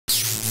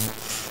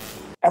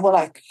And we're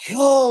like,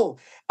 yo,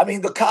 I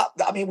mean, the cop,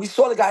 I mean, we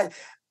saw the guy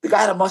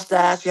had a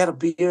mustache, he had a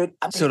beard.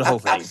 I mean, So the whole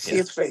thing, I could see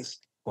his face.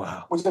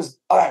 Wow. Which is,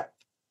 all right.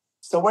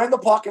 So we're in the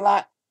parking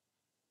lot,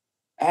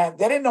 and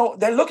they didn't know,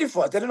 they're looking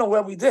for us. They didn't know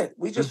where we did.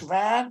 We just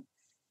ran,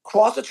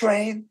 crossed the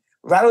train,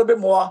 ran a little bit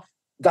more,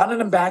 down an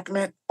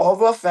embankment,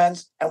 over a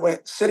fence, and we're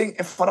sitting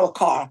in front of a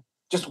car,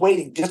 just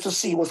waiting, just to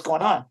see what's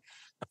going on.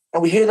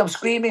 And we hear them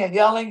screaming and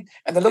yelling,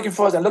 and they're looking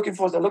for us, they're looking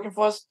for us, they're looking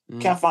for us,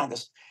 can't find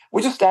us.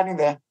 We're just standing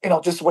there,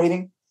 just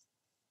waiting.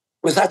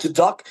 We decide to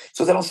duck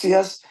so they don't see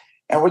us,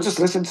 and we're just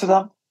listening to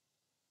them.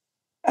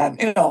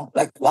 And,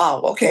 like, wow,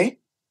 okay.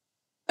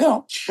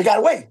 We got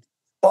away.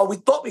 Well, we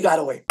thought we got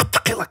away.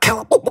 Killa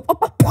Kela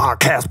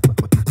podcast.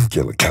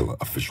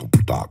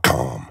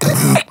 KillaKelaOfficial.com.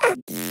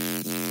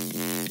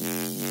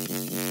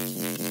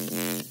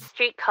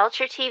 Street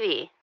Culture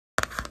TV.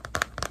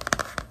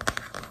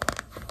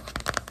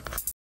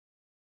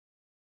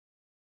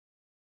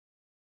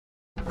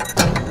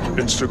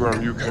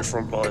 Instagram UK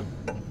Frontline.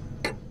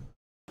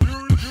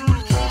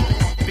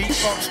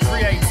 Beatbox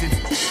created.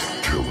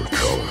 Killa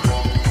Kela.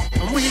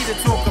 And we're here to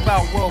talk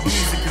about world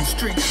music and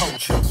street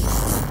culture.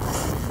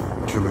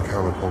 Killa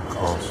Kela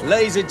podcast.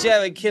 Ladies and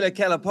gentlemen, Killa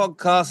Kela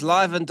podcast,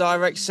 live and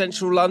direct,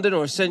 central London,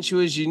 or as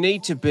central as you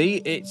need to be.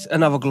 It's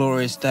another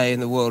glorious day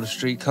in the world of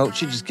street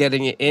culture, just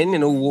getting it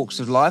in all walks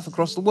of life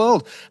across the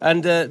world.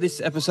 And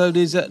this episode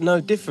is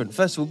no different.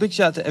 First of all, big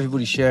shout out to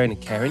everybody sharing and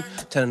caring,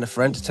 telling a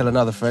friend to tell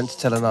another friend to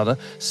tell another.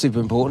 Super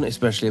important,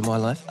 especially in my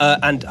life.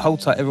 And hold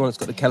tight, everyone that's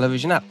got the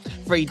Television app.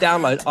 Free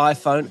download,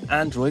 iPhone,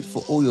 Android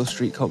for all your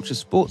street culture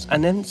sports,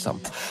 and then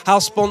some.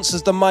 Our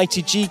sponsors, the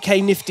mighty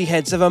GK Nifty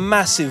Heads, have a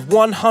massive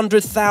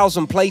 100,000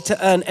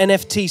 play-to-earn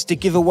NFTs to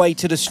give away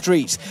to the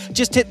streets.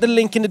 Just hit the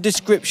link in the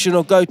description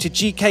or go to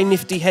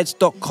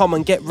gkniftyheads.com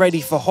and get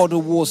ready for Hodder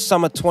Wars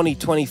Summer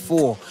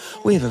 2024.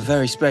 We have a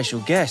very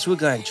special guest. We're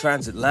going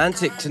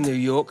transatlantic to New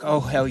York.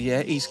 Oh, hell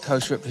yeah, East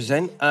Coast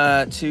represent,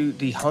 to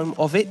the home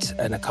of it.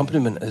 An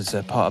accompaniment as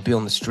a part of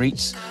Beyond the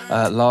Streets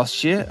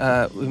last year.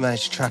 We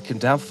managed to track him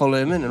down, follow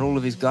him in, and all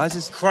of his guys.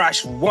 It's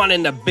Crash One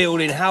in the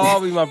building. How are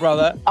we, my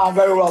brother? I'm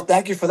very well.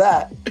 Thank you for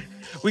that.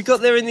 We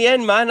got there in the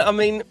end, man. I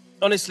mean,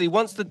 honestly,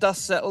 once the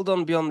dust settled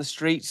on Beyond the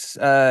Streets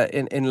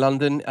in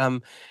London,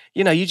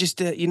 you just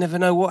you never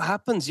know what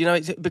happens.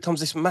 It becomes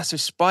this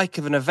massive spike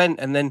of an event,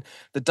 and then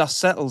the dust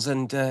settles.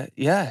 And I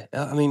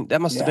mean,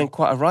 that must have been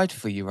quite a ride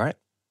for you, right?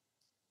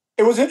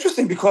 It was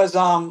interesting because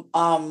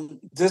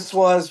this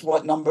was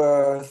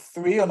number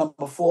 3 or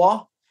number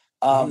 4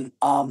 of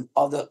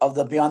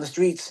the Beyond the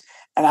Streets,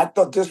 and I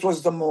thought this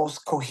was the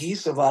most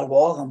cohesive out of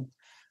all of them.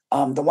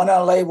 The one in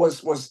LA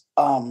was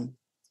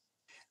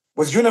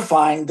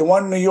unifying. The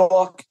one in New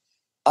York,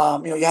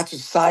 you had to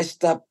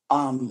sidestep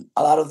a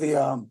lot of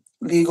the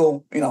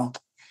legal,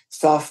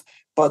 stuff.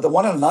 But the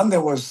one in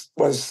London was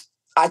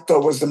I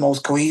thought was the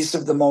most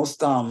cohesive, the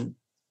most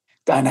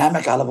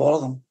dynamic out of all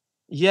of them.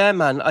 Yeah,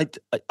 man. I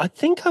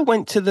think I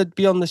went to the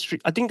Beyond the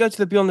Street. I didn't go to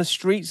the Beyond the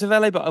Streets of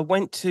LA, but I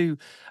went to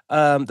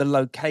the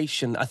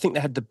location. I think they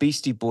had the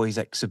Beastie Boys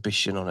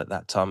exhibition on at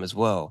that time as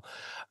well.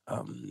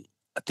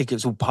 I think it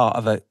was all part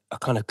of a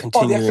kind of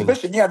continuing... Oh, the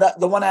exhibition, yeah,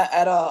 the one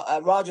at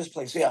Roger's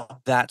place, yeah.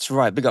 That's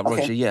right, big up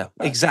Roger, yeah,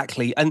 right.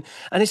 Exactly. And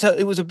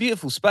it was a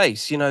beautiful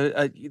space,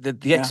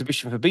 the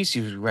exhibition for Beastie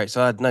was great,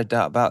 so I had no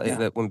doubt about it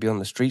that when Beyond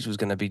the Streets was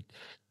going to be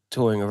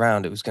touring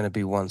around, it was going to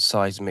be one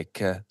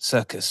seismic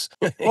circus.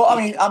 Well,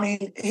 I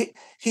mean,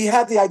 he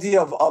had the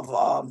idea of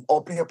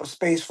opening up a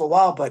space for a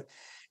while, but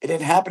it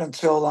didn't happen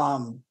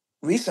until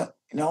recent,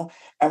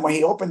 and when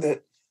he opened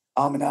it,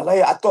 in LA,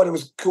 I thought it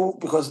was cool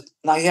because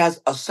now he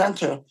has a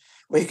center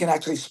where he can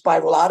actually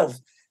spiral out of.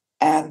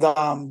 And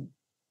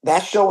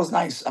that show was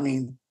nice. I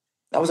mean,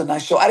 that was a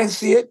nice show. I didn't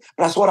see it,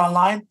 but I saw it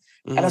online.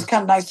 And it's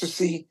kind of nice to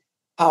see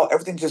how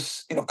everything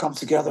just, comes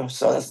together.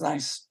 So that's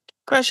nice.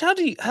 Crash, how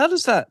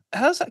does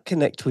that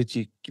connect with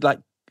you? Like,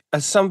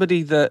 as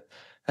somebody that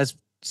has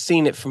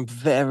seen it from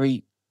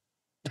the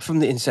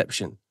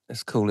inception,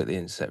 let's call it the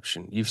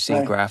inception. You've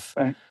seen Graff.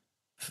 Right.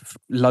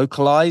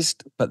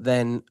 Localized, but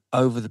then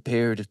over the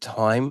period of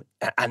time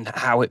and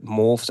how it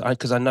morphs,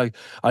 because I know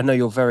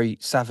you're very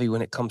savvy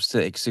when it comes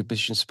to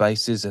exhibition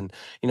spaces and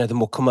the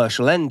more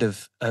commercial end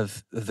of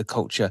the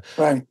culture,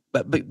 right?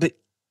 But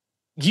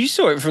you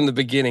saw it from the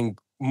beginning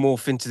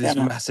morph into this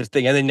massive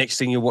thing, and then next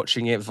thing you're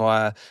watching it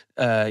via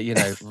via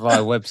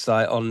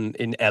website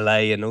in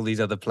LA and all these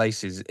other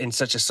places in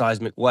such a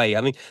seismic way.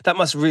 I mean, that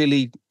must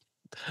really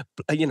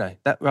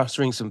that must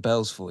ring some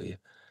bells for you.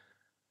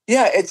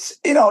 Yeah, it's,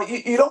 you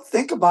don't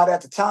think about it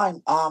at the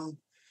time.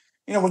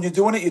 When you're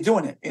doing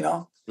it,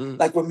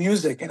 like with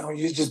music,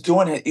 you're just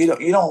doing it.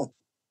 You don't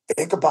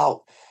think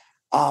about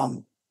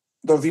the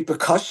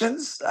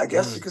repercussions, I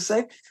guess you could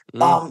say,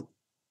 down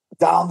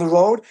the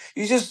road.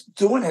 You're just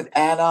doing it.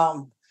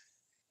 And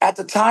at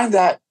the time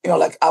that,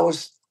 like I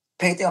was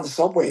painting on the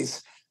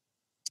subways,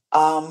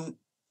 I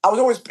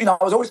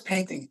was always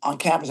painting on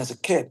campus as a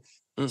kid.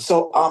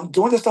 So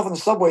doing this stuff on the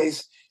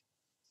subways,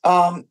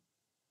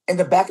 in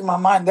the back of my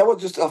mind, there were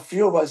just a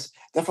few of us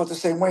that felt the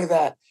same way,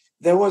 that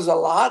there was a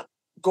lot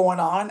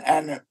going on,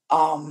 and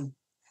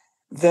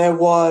there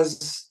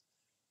was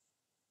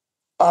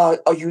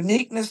a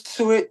uniqueness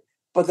to it,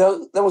 but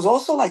there was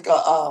also like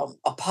a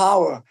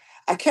power.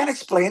 I can't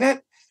explain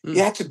it.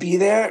 You had to be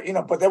there,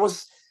 but there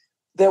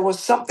was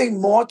something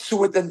more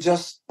to it than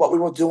just what we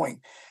were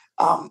doing.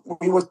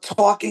 We were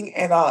talking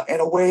in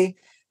a way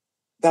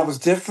that was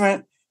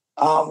different.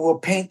 We were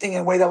painting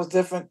in a way that was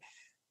different.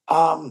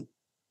 The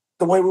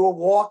way we were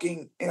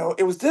walking,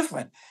 it was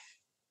different.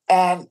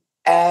 And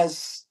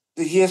as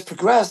the years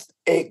progressed,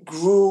 it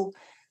grew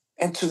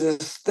into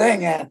this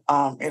thing, and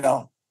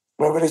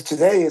where it is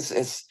today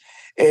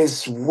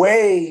is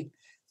way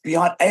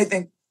beyond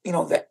anything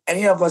that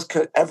any of us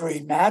could ever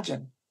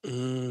imagine.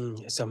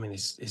 So, I mean,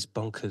 it's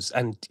bonkers,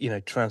 and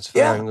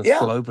transferring Yeah, yeah.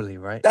 globally,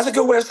 right? That's a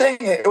good way of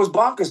saying it. It was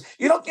bonkers.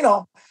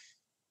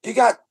 You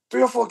got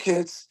 3 or 4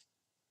 kids.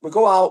 We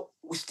go out,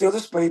 we steal the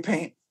spray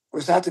paint, we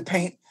decide to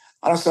paint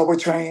on a subway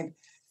train,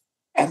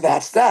 and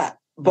that's that.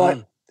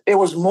 But it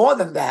was more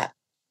than that.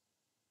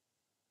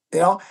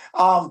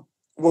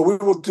 What we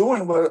were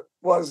doing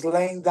was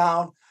laying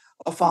down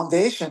a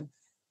foundation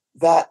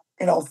that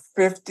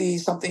 50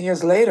 something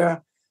years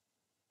later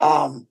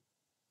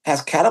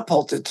has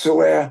catapulted to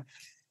where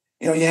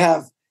you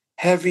have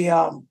heavy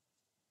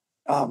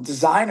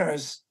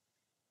designers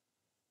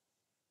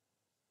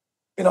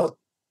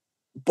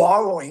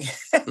borrowing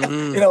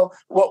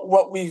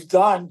what we've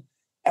done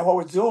and what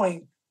we're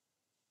doing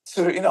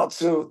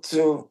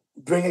to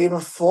bring it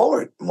even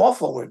more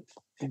forward.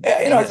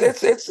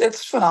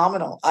 It's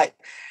phenomenal.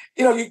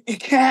 You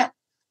can't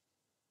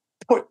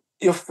put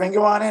your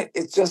finger on it.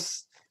 It's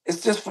just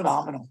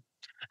phenomenal.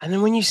 And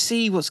then when you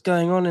see what's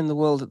going on in the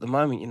world at the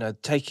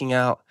moment, taking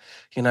out,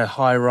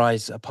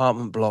 high-rise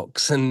apartment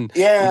blocks and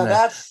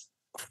that's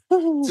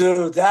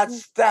dude,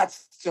 that's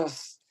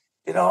just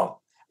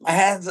my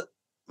hands,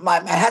 my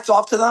hats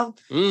off to them.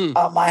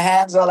 My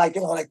hands are like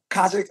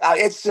constantly.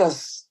 It's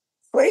just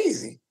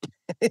crazy.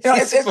 It's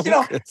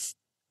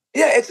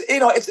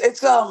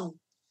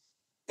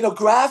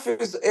graff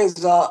is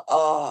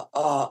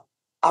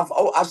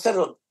I've said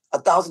it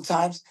 1,000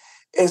 times.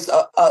 Is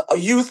a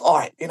youth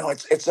art.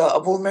 It's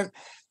a movement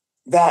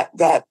that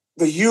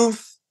the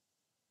youth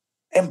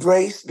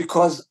embrace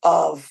because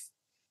of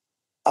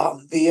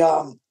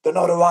the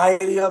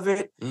notoriety of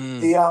it,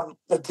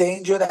 the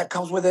danger that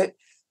comes with it.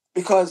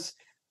 Because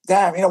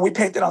damn, we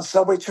painted on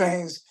subway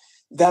trains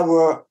that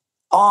were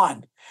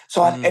on.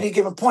 So at any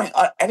given point,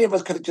 any of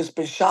us could have just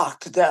been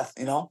shocked to death,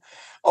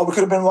 or we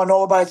could have been run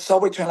over by a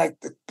subway train like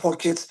the poor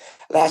kids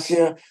last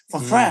year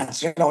from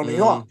France, in New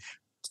York.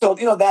 So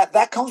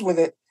that comes with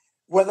it.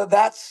 Whether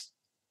that's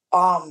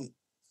an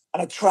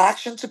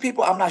attraction to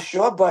people, I'm not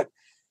sure, but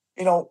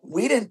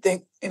we didn't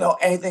think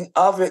anything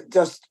of it.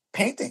 Just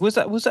painting. Was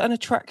that an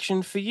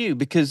attraction for you?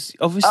 Because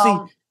obviously,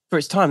 for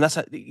its time,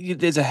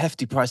 there's a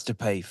hefty price to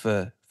pay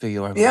for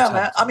your own. Yeah,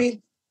 man. I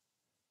mean,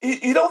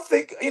 you don't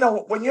think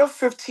when you're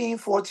 15,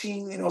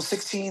 14,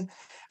 16,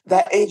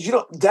 that age,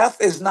 death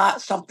is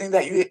not something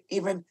that you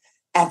even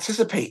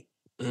anticipate.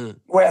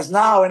 Whereas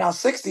now in our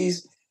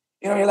 60s,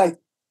 you're like,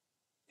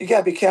 you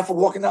gotta be careful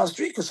walking down the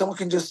street because someone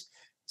can just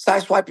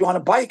sideswipe you on a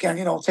bike and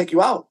take you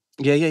out.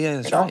 Yeah.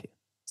 That's right.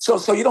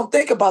 So you don't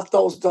think about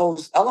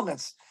those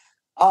elements,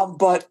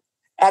 but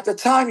at the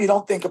time you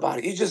don't think about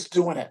it. You're just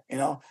doing it.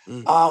 You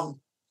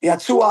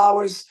have 2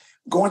 hours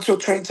going to a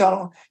train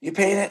tunnel. You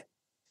paint it.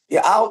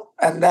 You're out,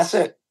 and that's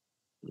it.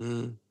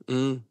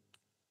 And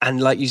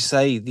like you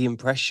say, the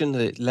impression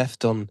that it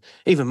left on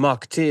even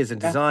marketeers and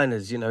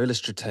designers,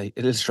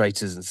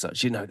 illustrators and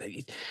such. Yeah.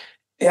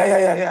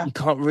 You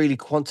can't really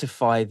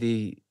quantify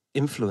the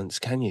influence,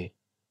 can you?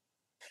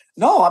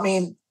 No, I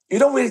mean, you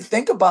don't really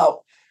think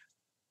about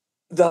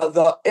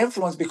the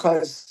influence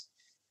because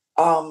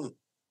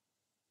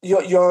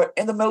you're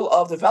in the middle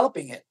of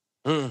developing it.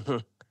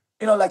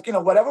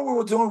 Whatever we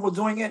were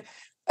doing it,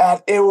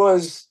 and it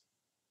was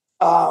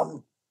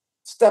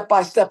step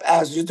by step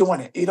as you're doing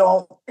it. You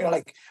don't,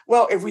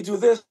 well, if we do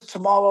this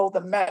tomorrow,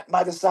 the Met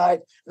might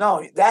decide.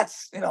 No,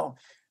 that's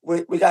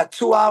we got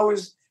 2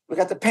 hours. We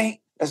got the paint.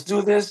 Let's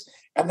do this,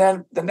 and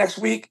then the next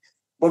week,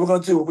 what we're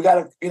gonna do? We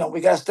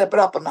gotta step it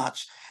up a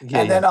notch,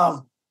 and then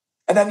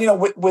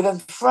within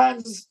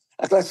friends,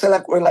 like let's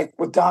say we're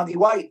with Donnie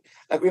White,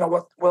 now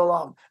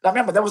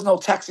remember there was no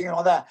texting and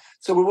all that,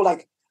 so we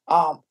would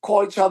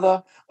call each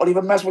other or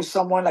even mess with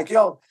someone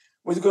yo,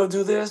 we're gonna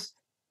do this.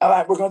 All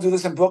right, we're gonna do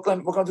this in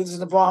Brooklyn. We're gonna do this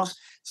in the Bronx.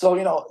 So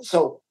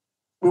so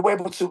we were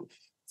able to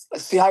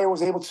see how I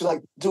was able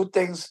to do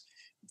things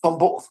from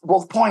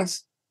both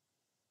points.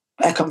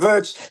 And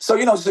converge. So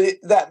so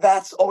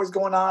that's always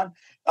going on.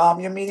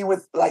 You're meeting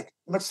with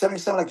Mitch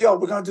 77, yo,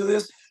 we're gonna do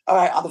this. All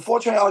right, on the 4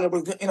 train. Oh,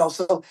 yeah,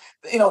 so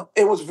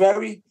it was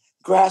very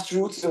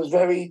grassroots. It was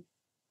very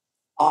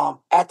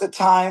at the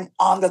time,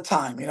 on the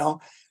time.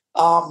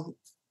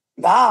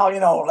 Now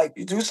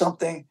you do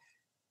something,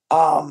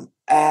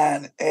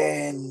 and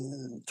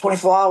in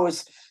 24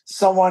 hours,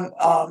 someone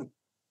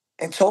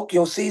in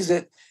Tokyo sees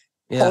it.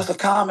 Post a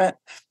comment,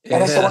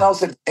 and then someone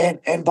else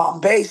in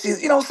Bombay sees.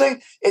 What I'm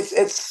saying?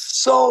 It's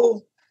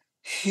so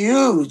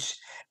huge.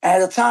 And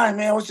at the time,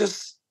 man, it was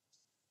just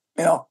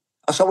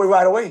I saw it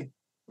right away.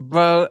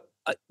 Bro,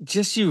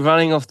 just you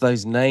running off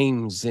those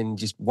names in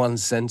just one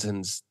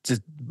sentence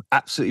just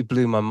absolutely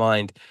blew my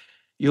mind.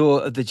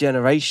 You're the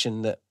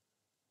generation that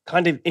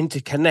kind of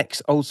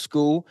interconnects old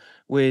school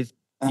with,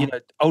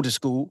 older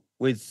school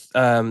with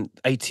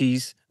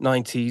 80s,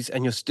 90s,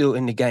 and you're still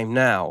in the game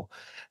now.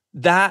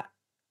 That,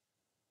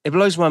 it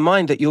blows my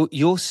mind that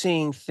you're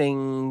seeing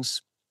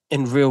things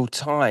in real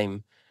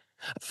time.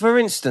 For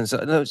instance,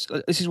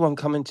 this is what I'm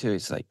coming to.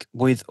 It's like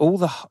with all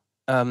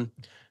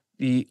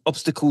the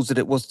obstacles that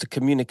it was to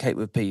communicate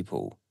with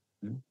people,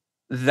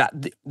 that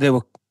there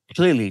were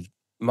clearly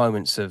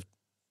moments of,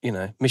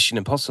 Mission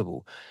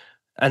Impossible.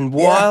 And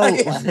while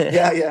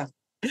Yeah.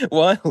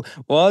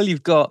 while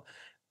you've got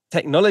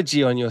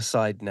technology on your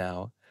side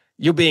now,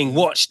 you're being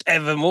watched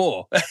ever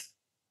more.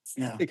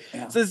 Yeah.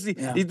 So it's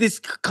this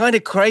kind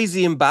of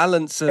crazy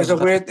imbalance of It's a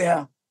weird,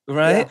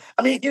 right? Yeah.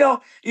 I mean, you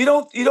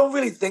don't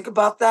really think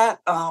about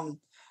that. And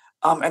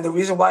the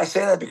reason why I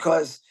say that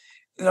because,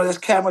 there's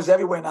cameras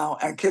everywhere now,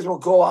 and kids will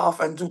go off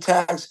and do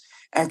tags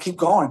and keep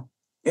going.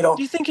 Do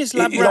you think it's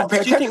lab you don't pay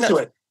rats? Do you think attention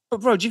to it.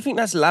 But bro, do you think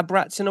that's lab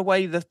rats in a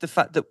way? The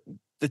fact that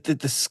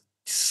the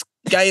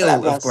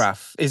scale of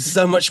graff is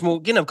so much more,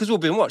 because we're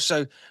being watched.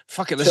 So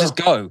fuck it, let's just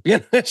go.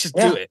 Let's just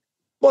do it.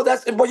 Well,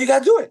 you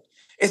gotta do it.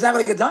 It's not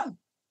gonna get done.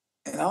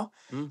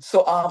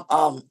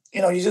 So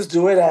you just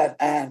do it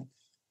and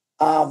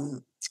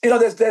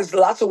there's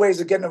lots of ways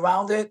of getting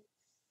around it.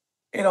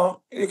 You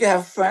can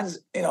have friends,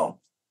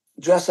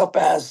 dress up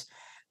as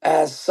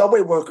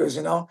subway workers,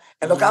 and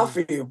look out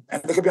for you.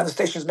 And they could be on the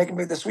stations making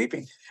the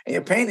sweeping, and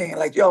you're painting, and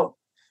like, yo,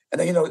 and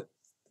then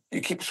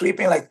you keep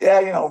sweeping, like, yeah,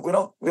 we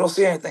don't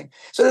see anything.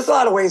 So there's a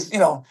lot of ways,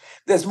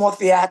 there's more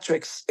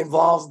theatrics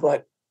involved,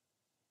 but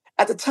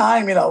at the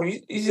time,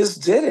 you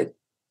just did it.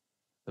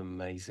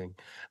 Amazing.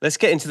 Let's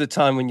get into the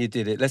time when you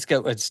did it.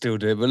 I'd still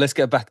do it, but let's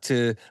get back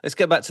to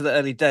the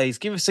early days.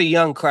 Give us a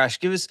young Crash.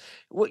 Give us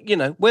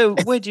where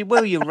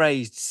were you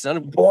raised,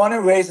 son? Born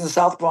and raised in the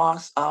South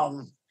Bronx.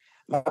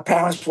 My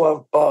parents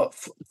were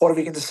Puerto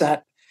Rican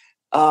descent.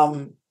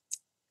 I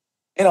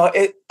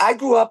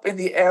grew up in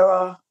the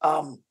era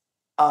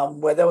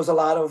where there was a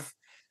lot of.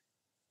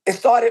 It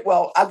started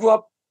well. I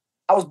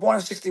was born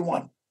in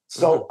 '61,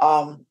 so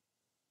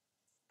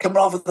coming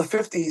off of the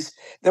 '50s,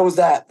 there was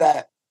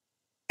that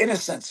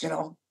innocence, in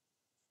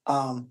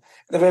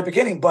the very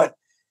beginning. But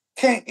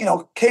came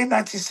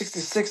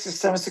 1966,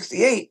 67,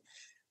 68,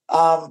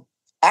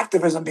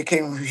 activism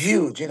became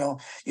huge. You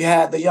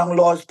had the Young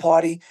Lords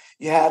Party,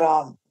 you had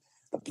the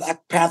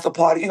Black Panther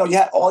Party. You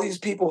had all these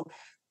people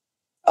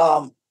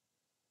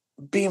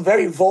being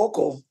very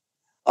vocal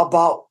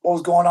about what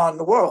was going on in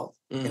the world.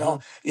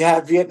 You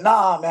had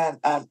Vietnam, and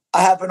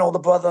I have an older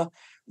brother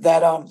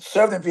that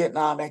served in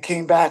Vietnam and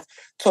came back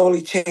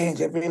totally changed.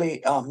 It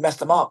really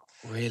messed him up.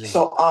 Really?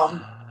 So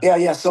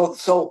yeah.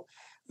 So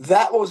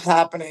that was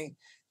happening,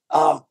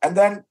 and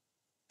then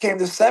came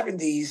the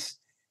 '70s.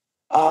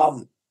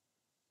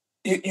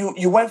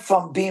 You went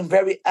from being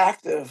very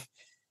active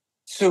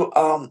to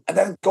and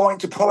then going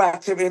to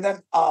proactivity, and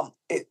then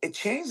it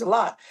changed a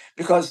lot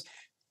because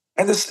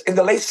in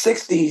the late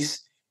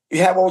 '60s you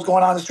had what was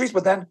going on in the streets,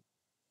 but then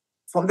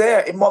from there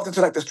it morphed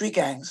into like the street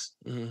gangs,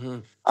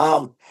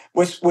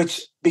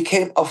 which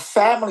became a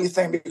family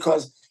thing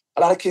because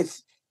a lot of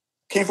kids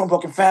came from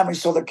broken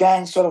families, so the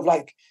gang sort of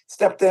like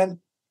stepped in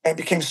and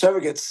became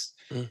surrogates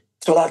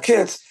to a lot of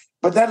kids.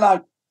 But then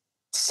like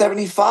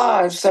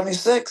 75,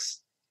 76,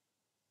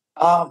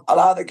 a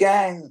lot of the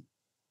gang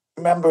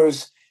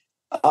members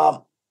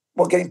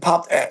were getting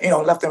popped,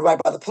 left and right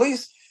by the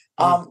police.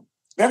 Then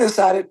they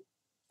decided,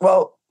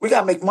 well, we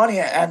got to make money,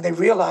 and they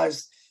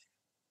realized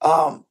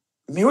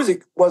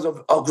music was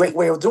a great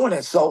way of doing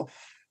it. So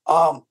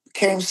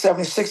came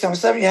 76,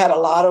 77, you had a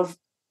lot of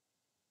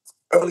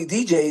early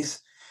DJs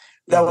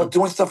that were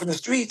doing stuff in the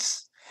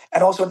streets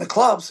and also in the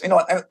clubs, and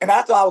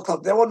after our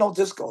club, there were no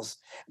discos.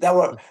 There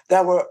were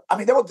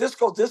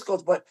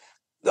discos, but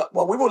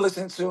what we were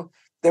listening to,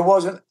 there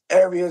wasn't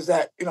areas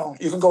that,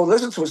 you can go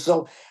listen to it.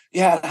 So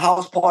you had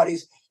house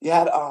parties, you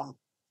had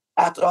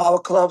after hour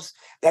clubs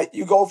that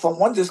you go from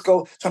one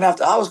disco to an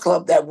after hours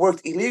club that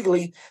worked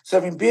illegally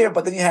serving beer,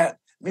 but then you had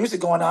music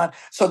going on.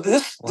 So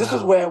this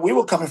is where we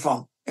were coming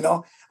from, we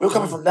were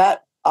coming from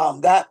that,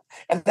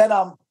 and then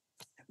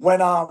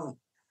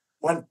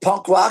when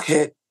punk rock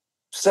hit,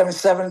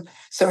 77,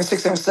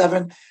 76,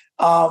 77,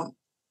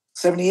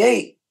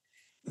 78,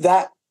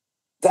 that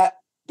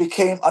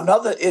became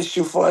another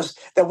issue for us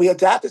that we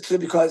adapted to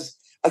because,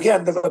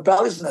 again, the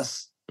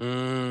rebelliousness.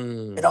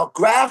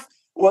 Graff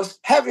was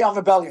heavy on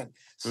rebellion.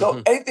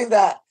 So anything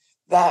that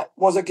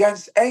was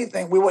against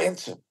anything we were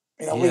into,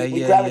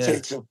 we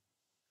gravitated to.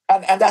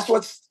 And that's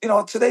what's,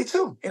 today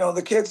too.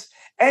 The kids,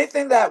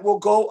 anything that will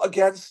go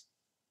against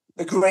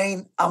the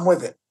grain, I'm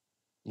with it.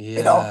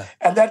 Yeah.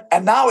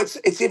 And now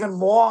it's even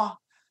more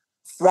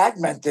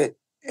fragmented,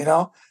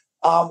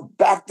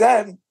 back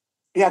then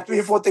you had 3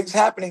 or 4 things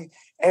happening,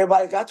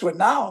 everybody got to it.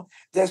 Now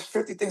there's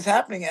 50 things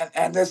happening,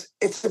 and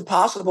it's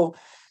impossible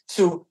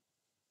to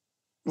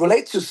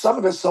relate to some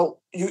of it. So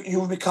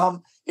you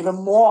become even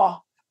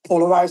more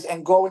polarized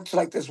and go into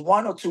like this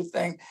one or two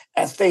thing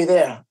and stay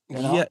there. You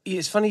know? Yeah,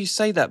 it's funny you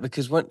say that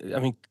because correct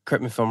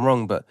me if I'm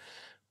wrong, but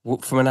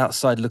from an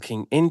outside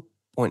looking in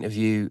point of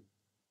view,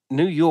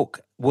 New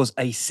York was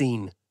a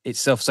scene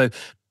itself. So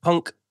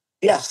punk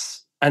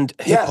Yes. and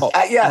hip hop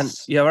and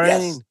Yes. you know what I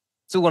Yes. mean?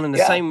 It's all one and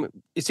the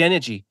same. It's the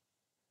energy.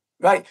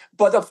 Right.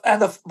 But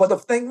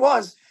the thing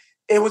was,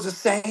 it was the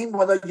same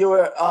whether you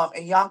were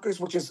in Yonkers,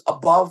 which is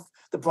above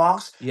the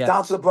Bronx, Yeah.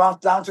 down to the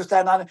Bronx, down to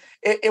Staten Island.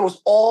 It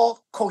was all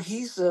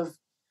cohesive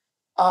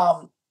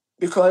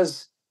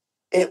because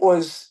it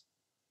was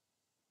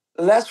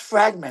less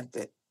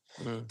fragmented.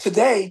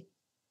 Today,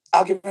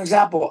 I'll give you an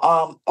example.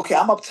 Okay,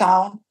 I'm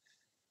uptown.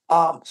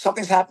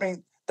 Something's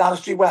happening down the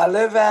street where I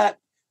live at.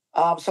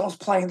 Someone's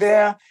playing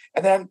there.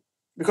 And then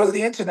because of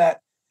the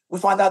internet, we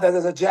find out that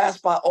there's a jazz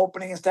spot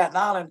opening in Staten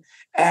Island.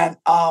 And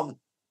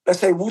let's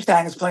say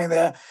Wu-Tang is playing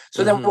there.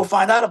 So then we'll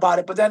find out about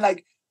it. But then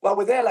like, while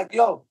we're there, like,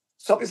 yo,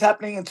 something's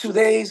happening in 2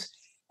 days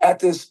at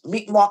this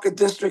meat market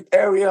district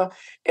area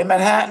in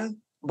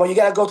Manhattan. But you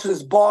got to go to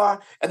this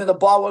bar, and then the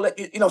bar will let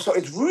you, so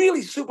it's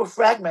really super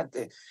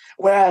fragmented.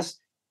 Whereas,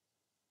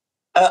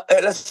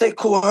 let's say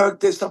Kool Herc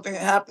did something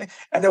happening,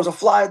 and there was a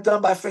flyer done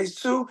by Phase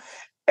 2.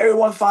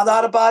 Everyone found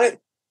out about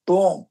it.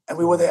 Boom. And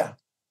we were there.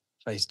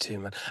 Phase 2,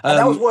 man. And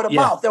that was word of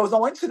mouth. There was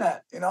no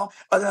internet,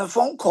 other than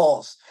phone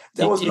calls.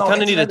 There was you no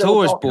kind of need a internet.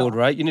 tourist board,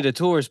 right? You need a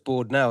tourist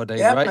board nowadays,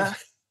 Yeah, right? man.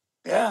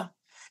 Yeah.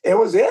 It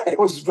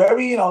was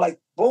very, like,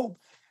 boom.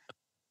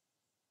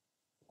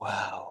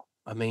 Wow.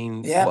 I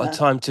mean, Yeah, what man. a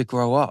time to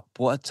grow up.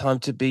 What a time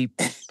to be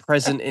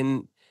present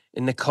in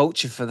the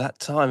culture for that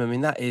time. I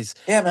mean, that is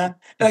man.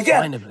 And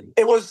again, definably.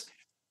 it was,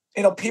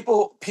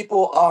 people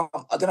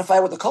identify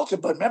with the culture,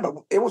 but remember,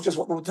 it was just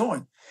what we were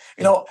doing.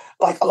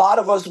 Like a lot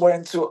of us were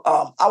into,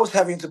 I was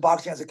heavy into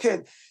boxing as a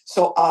kid.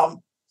 So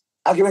I'll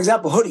give you an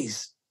example,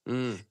 hoodies.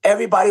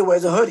 Everybody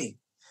wears a hoodie.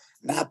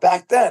 Now,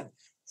 back then,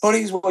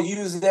 hoodies were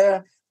used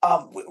there.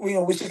 We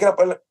used to get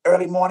up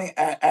early morning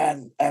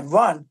and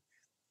run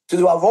to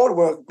do our road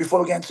work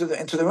before we get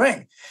into the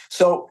ring.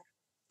 So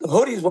the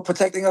hoodies were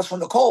protecting us from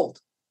the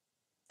cold.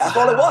 That's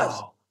all it was.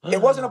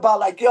 It wasn't about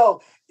like, yo,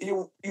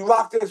 you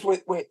rock this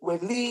with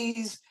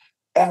Lee's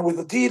and with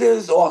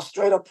Adidas or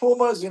straight up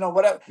Pumas,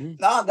 whatever.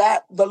 Nah,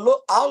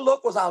 our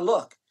look was our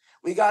look.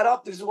 We got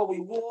up, this is what we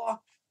wore.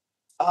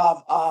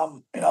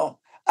 I'll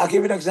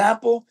give you an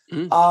example.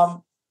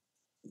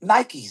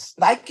 Nikes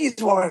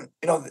weren't,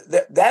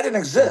 that didn't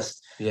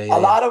exist. A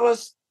lot of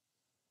us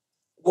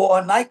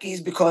wore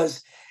Nikes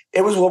because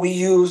it was what we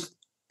used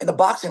in the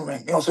boxing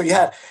ring. So you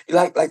had you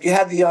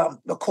had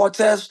the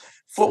Cortez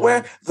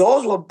footwear.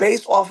 Those were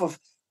based off of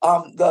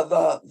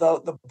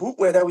the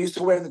bootwear that we used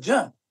to wear in the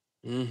gym.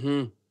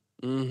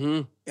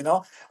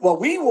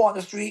 What we wore on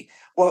the street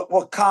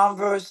were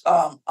Converse,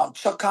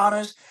 Chuck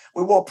Connors.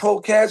 We wore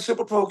Pro Keds,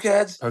 Super Pro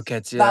Keds. Pro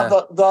Keds, yeah.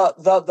 Now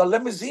the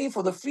limousine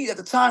for the feet at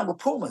the time were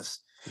Pumas.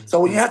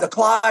 So when you had the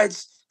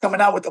Clydes coming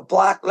out with the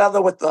black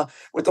leather with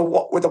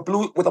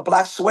the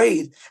black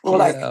suede, we were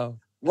like,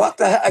 what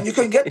the hell? And you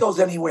couldn't get those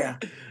anywhere.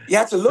 You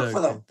had to look for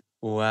them.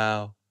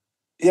 Wow.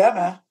 Yeah,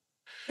 man.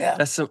 Yeah.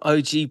 That's some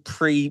OG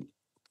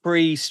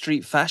pre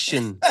street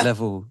fashion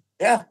level.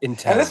 Yeah. In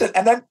town. And listen,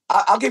 and then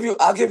I'll give you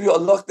a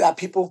look that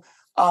people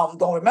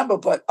don't remember,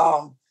 but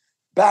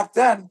back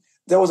then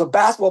there was a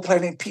basketball player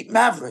named Pete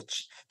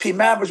Maravich. Pete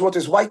Maravich was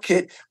this white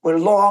kid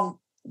with long,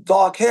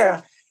 dark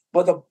hair,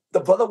 but the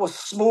brother was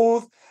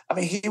smooth. I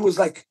mean, he was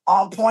like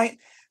on point,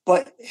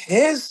 but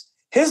his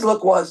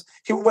look was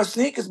he would wear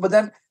sneakers, but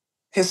then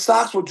his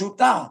socks would droop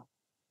down.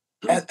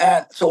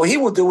 And so what he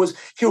would do is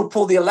he would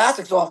pull the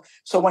elastics off.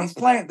 So when he's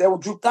playing, they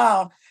would droop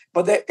down.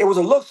 But it was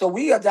a look. So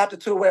we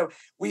adapted to where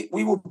we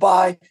would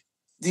buy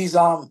these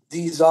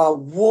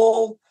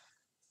wool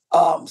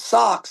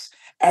socks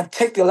and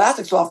take the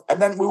elastics off,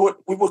 and then we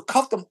would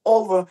cuff them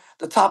over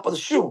the top of the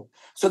shoe.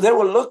 So they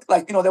would look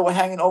like they were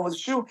hanging over the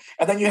shoe,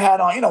 and then you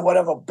had on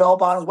whatever bell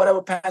bottoms,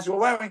 whatever pants you were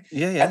wearing,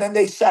 and then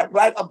they sat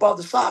right above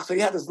the socks. So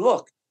you had this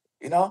look,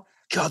 God,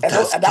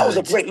 and that was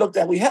a great look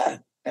that we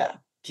had. Yeah.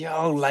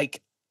 Yo,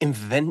 like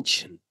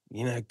invention.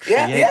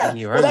 Creating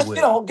your own. That's,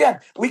 again,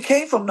 we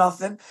came from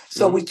nothing,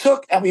 so we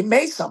took and we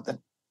made something.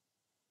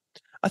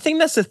 I think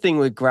that's the thing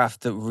with graff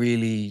that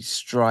really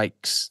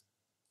strikes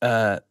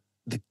the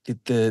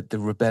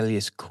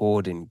rebellious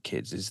chord in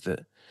kids is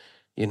that,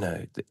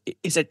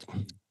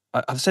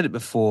 I've said it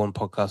before on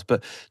podcasts,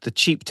 but the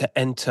cheap to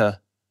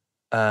enter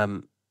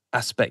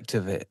aspect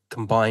of it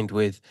combined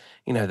with,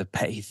 the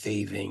petty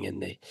thieving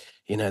and the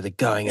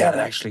going out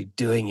and actually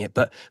doing it,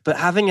 but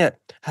having a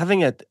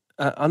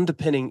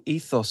underpinning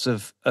ethos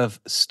of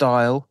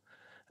style,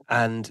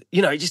 and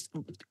it just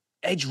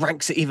edge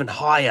ranks it even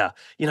higher.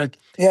 Make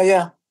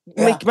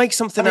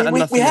something out of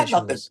nothing. We had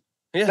nothing.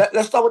 Yeah,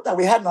 let's start with that.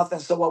 We had nothing.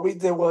 So what we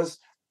did was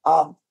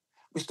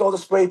we stole the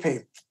spray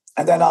paint,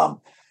 and then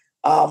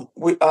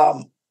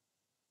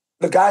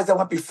the guys that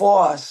went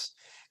before us,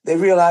 they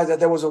realized that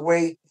there was a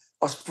way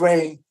of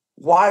spraying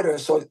wider,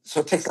 so it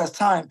takes less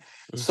time.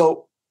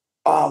 So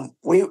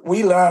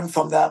we learned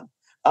from them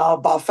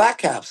about fat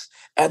caps,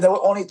 and there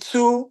were only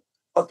 2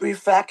 or 3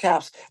 fat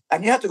caps,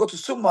 and you had to go to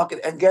the supermarket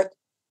and get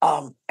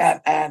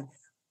and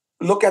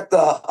look at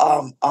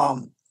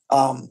the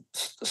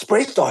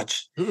spray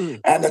starch,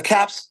 and the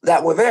caps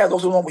that were there.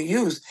 Those are the ones we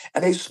used,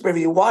 and they used to spray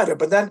you wider.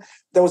 But then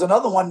there was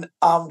another one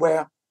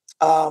where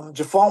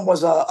Jafone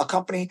was a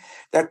company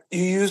that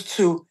you used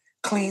to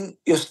clean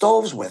your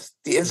stoves with,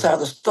 the inside of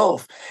the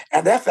stove,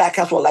 and their fat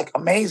caps were like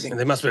amazing. And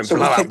they must have been so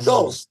we blowout. take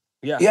those.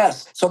 Yeah.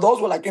 Yes. So those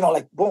were like,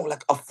 like boom,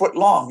 like a foot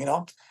long,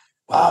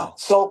 Wow.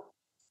 So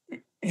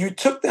you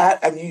took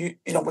that and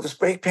with the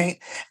spray paint.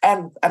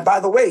 And by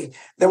the way,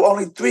 there were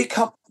only 3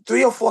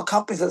 or 4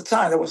 companies at the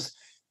time. There was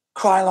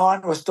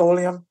Krylon,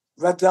 Rust-Oleum,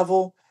 Red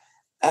Devil,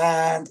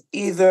 and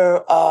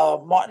either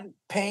Martin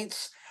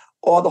Paints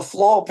or the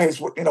floral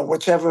paints,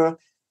 whichever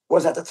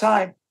was at the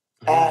time.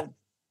 And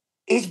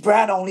each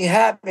brand only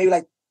had maybe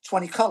like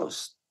 20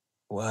 colors.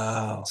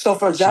 Wow. So,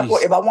 for example,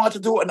 if I wanted to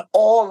do an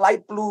all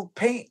light blue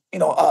paint,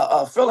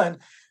 fill-in,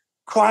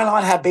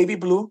 Krylon had baby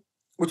blue,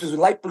 which is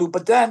light blue,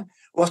 but then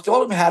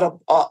Rust-Oleum had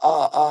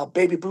a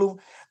baby blue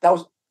that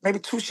was maybe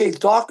 2 shades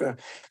darker.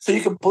 So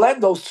you can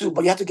blend those 2,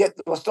 but you have to get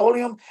the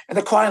Rust-Oleum and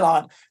the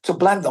Krylon to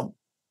blend them.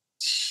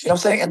 You know what I'm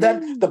saying? And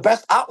then the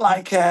best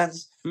outline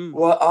cans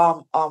were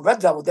Red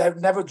Devil. They've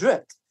never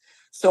dripped.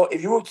 So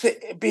if you were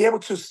to be able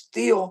to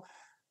steal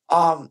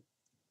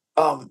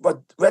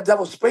Red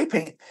Devil spray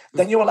paint,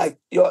 then you were like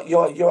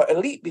you're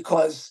elite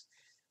because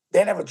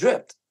they never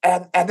dripped.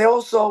 And they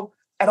also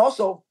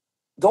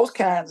those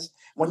cans,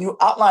 when you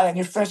outline and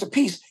you finish a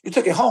piece, you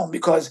took it home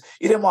because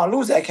you didn't want to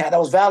lose that can. That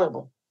was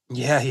valuable.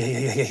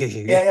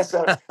 Yeah.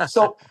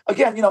 So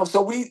again,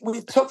 so we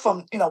took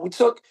from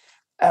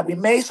and we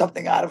made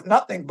something out of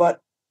nothing,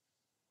 but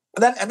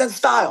then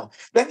style.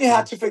 Then you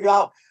had to figure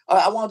out,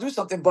 I want to do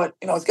something, but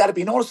it's got to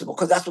be noticeable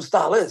because that's what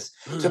style is,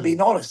 to be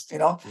noticed.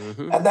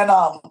 And then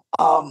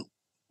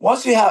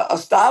once you have a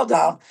style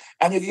down,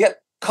 and you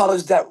get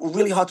colors that were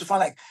really hard to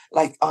find,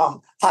 like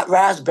hot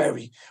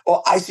raspberry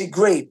or icy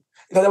grape.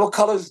 There were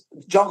colors,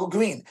 jungle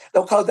green.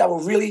 There were colors that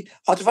were really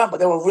hard to find, but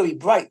they were really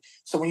bright.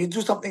 So when you do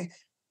something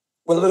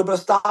with a little bit of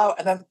style,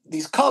 and then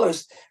these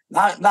colors,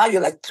 now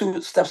you're like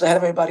 2 steps ahead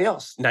of everybody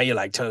else. Now you're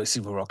like total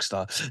super rock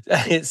star.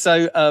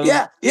 So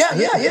yeah.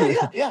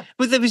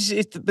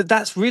 But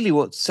that's really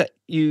what set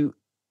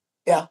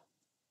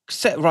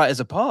writers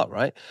apart,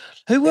 right?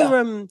 Who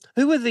were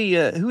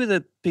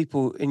the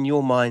people in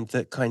your mind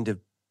that kind of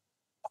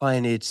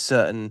pioneered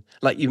certain,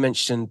 like you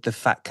mentioned, the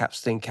fat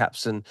caps, thin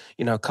caps, and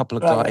a couple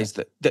of guys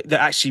that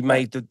actually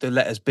made the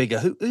letters bigger.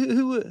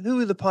 Who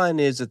were the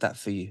pioneers of that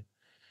for you?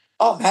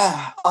 Oh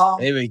man!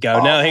 Here we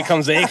go. Now here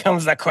comes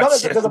that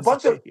question. There's a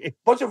bunch of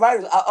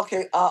writers.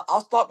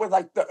 I'll start with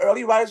like the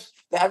early writers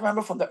that I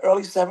remember from the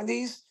early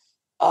 '70s.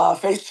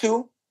 Phase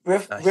 2,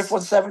 Riff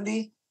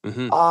 170.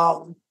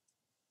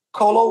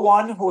 Colo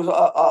 1, who was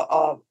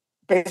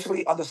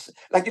basically on the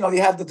they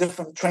have the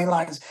different train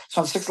lines. So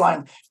on 6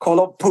 line,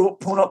 Colo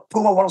Puma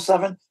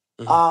 107.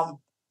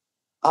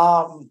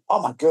 Oh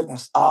my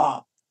goodness.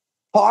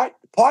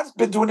 Part's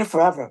been doing it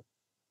forever.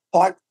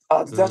 Part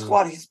the Death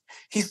Squad,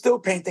 he's still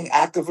painting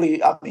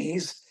actively. I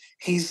mean,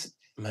 he's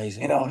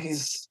amazing.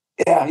 He's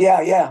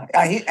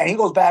and he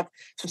goes back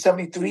to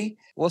 '73.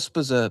 Wasp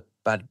was a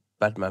bad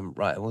man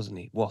writer, wasn't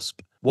he?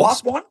 Wasp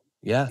one?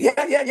 Yeah.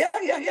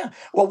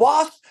 Well,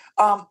 Wasp,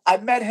 I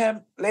met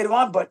him later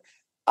on, but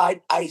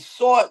I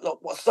saw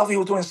what stuff he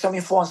was doing in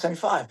 '74 and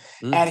 '75,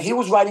 and he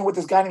was writing with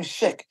this guy named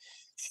Schick.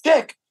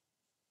 Schick,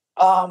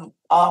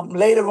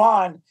 later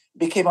on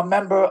became a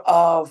member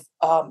of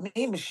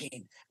Mean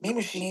Machine. Mean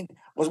Machine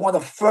was one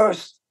of the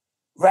first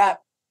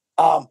rap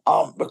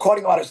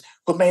recording artists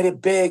who made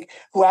it big,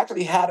 who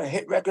actually had a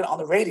hit record on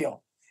the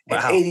radio in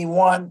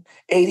 81,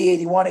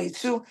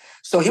 82.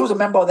 So he was a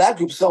member of that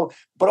group. So,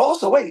 but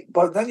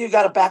then you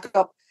got to back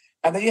up,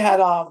 and then you had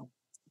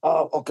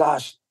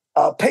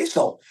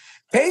Peso.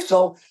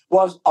 Peso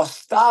was a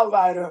style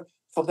writer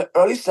from the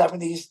early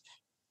 '70s,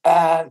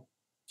 and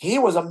he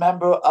was a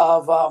member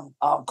of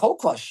Cold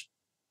Crush.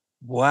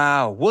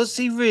 Wow, was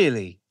he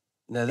really?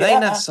 No, they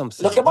had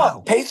something. Look him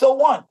up. Peso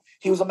 1.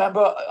 He was a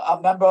member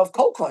of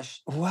Cold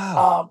Crush.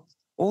 Wow,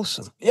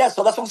 awesome. Yeah,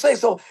 so that's what I'm saying.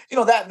 So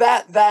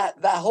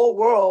that whole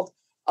world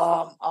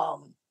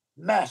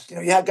meshed.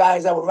 You had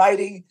guys that were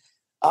writing,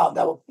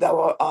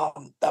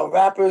 that were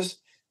rappers.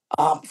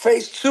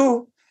 Phase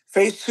 2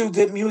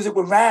 did music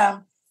with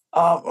Ram,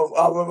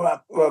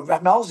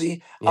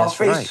 Ramelzi.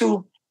 Phase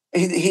 2,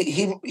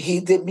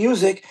 he did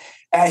music,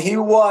 and he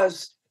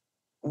was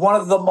one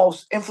of the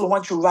most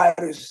influential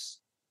writers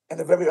in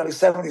the very early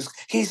 '70s.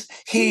 He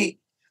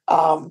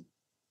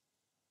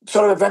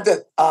sort of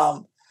invented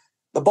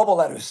the bubble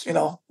letters.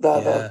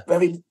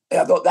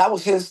 That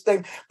was his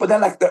thing. But then,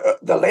 like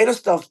the later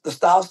stuff, the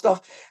style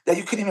stuff that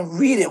you couldn't even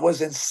read, it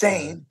was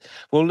insane.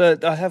 Well,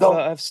 I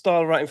have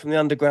style writing from the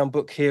Underground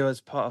book here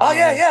as part of. Oh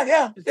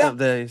yeah. Up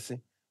there, you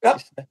see.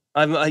 Yep.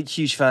 I'm a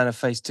huge fan of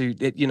Phase 2.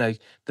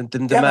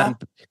 The man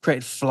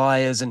created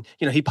flyers, and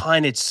he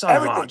pioneered so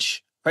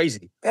much.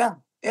 Crazy. Yeah.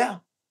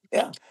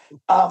 Yeah.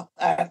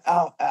 And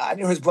I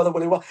knew his brother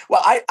really well.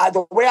 Well,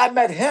 the way I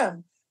met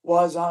him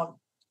was I'm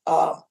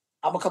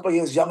a couple of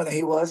years younger than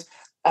he was,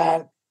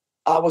 and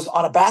I was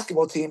on a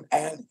basketball team,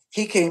 and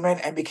he came in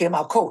and became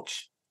our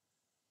coach.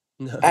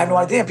 I had no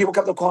idea. And people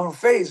kept on calling him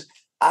FaZe.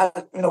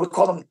 We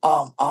called him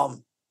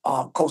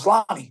Coach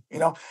Lonnie,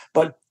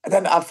 But and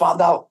then I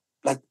found out,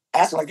 like,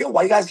 asking, like, yo,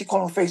 why you guys keep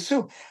calling him FaZe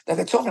too? Then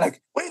they told me,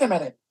 like, wait a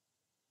minute.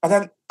 And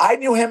then I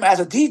knew him as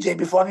a DJ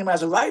before I knew him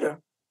as a writer.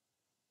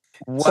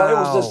 Wow. So it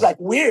was just like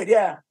weird,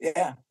 yeah.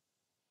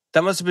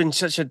 That must have been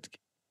such a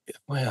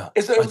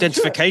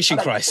identification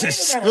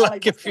crisis.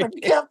 Like, it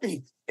can't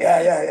be.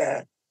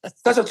 Yeah.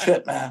 Such a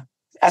trip, man.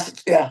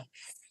 Yeah.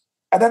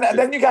 And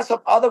then you got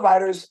some other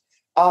writers,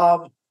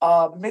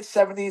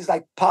 mid-70s,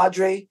 like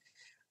Padre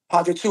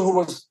too, who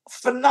was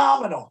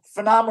phenomenal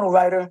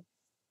writer.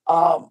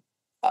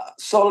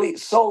 So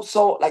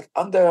like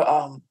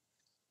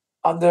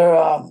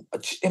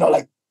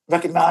like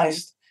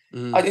recognized.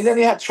 And then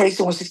you had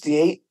Tracy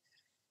 168.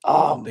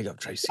 Big up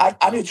Tracy.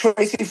 I knew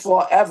Tracy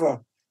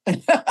forever.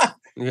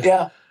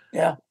 Yeah.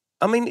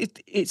 I mean,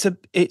 it's a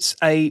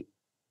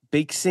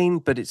big scene,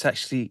 but it's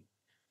actually,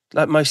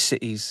 like most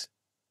cities,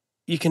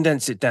 you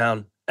condense it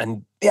down,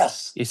 and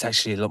yes, it's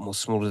actually a lot more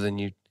smaller than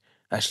you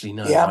actually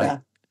know. Yeah, right?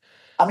 man.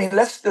 I mean,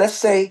 let's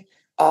say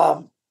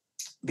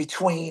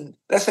between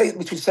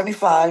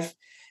 75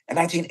 and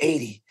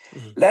 1980,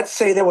 let's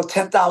say there were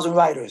 10,000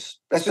 writers.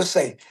 Let's just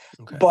say,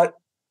 but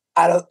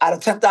out of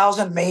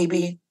 10,000,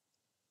 maybe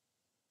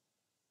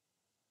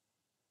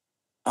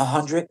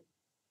 100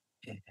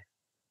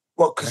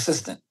 were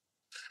consistent.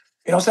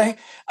 You know what I'm saying?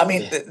 I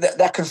mean,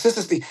 that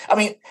consistency. I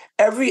mean,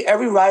 every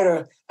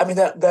writer. I mean,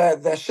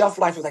 the shelf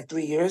life is like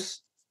 3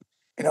 years.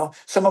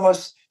 Some of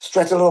us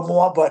stretch a little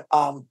more, but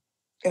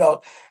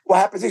what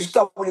happens is you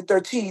start when you're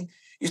 13,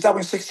 you start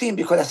when you're 16,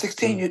 because at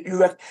 16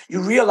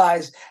 you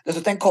realize there's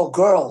a thing called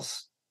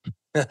girls.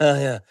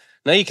 Yeah.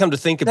 Now you come to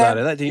think about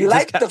it, that you just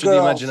like capture the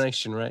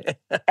imagination, right?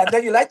 And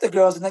then you like the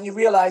girls, and then you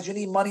realize you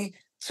need money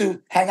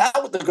to hang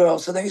out with the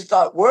girls. So then you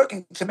start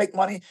working to make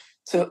money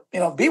to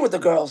be with the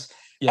girls.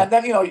 Yeah. And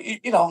then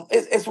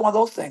it's one of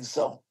those things.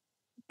 So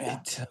yeah.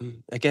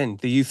 Again,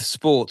 the youth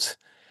sport.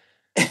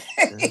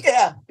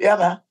 yeah,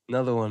 man.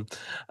 Another one.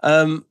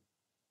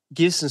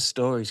 Give some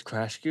stories,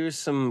 Crash. Give us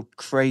some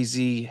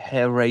crazy,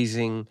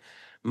 hair-raising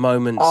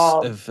moments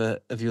of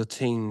your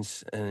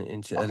teens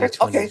into early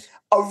 20s. Okay,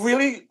 a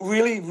really,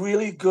 really,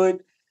 really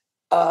good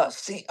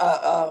scene.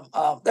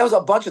 There was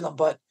a bunch of them,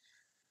 but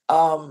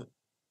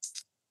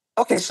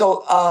okay.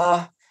 So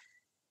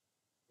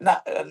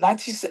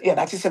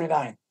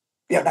 1979.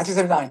 Yeah,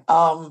 1979.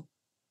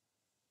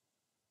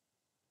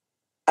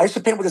 I used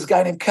to paint with this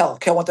guy named Kel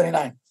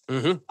 139,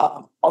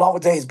 along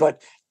with Days. But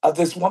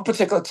this one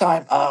particular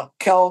time,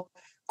 Kel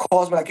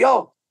calls me like,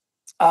 "Yo,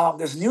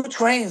 there's new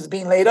trains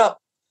being laid up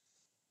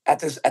at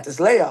this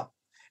layup."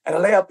 And a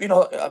layup,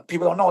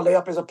 people don't know, a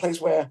layup is a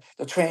place where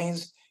the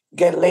trains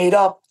get laid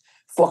up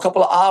for a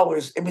couple of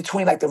hours in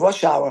between, like the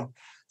rush hour.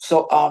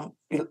 So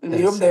you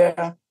leave them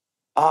there,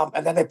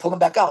 and then they pull them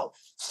back out.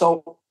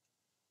 So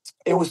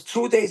it was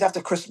 2 days after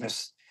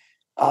Christmas.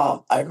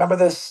 I remember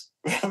this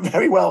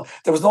very well.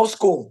 There was no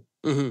school.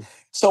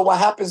 So what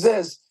happens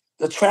is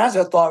the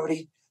transit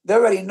authority, they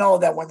already know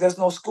that when there's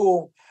no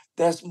school,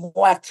 there's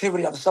more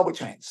activity on the subway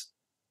trains.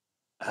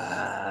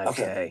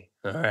 Okay.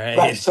 All right.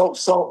 Right.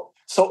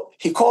 So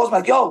he calls me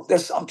like, "Yo,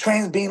 there's some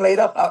trains being laid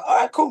up." All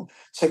right, cool.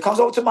 So he comes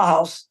over to my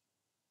house,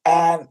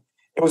 and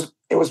it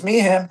was me,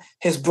 him,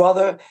 his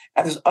brother,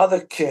 and this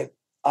other kid.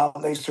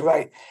 They used to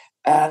write,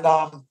 and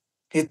I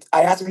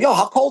asked him, "Yo,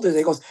 how cold is it?"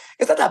 He goes,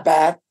 "It's not that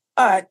bad."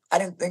 All right, I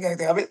didn't think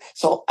anything of it.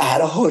 So I had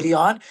a hoodie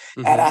on,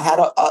 and I had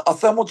a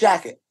thermal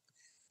jacket.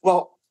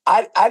 Well,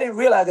 I didn't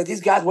realize that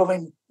these guys were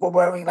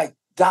wearing like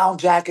down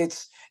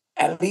jackets,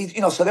 and these,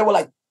 so they were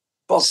like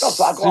bulked up.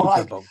 So I go on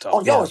like,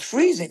 "Oh, yo, it's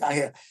freezing out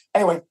here."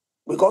 Anyway,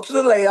 we go to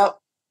the layup,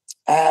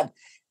 and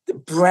the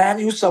brand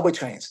new subway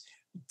trains,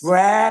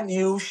 brand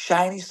new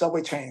shiny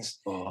subway trains.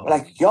 We're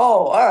like, "Yo,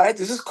 all right,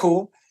 this is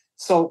cool."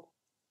 So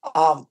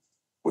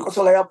we go to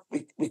the layup,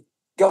 we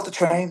get off the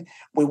train,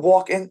 we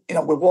walk in,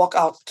 we walk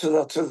out to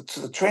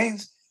the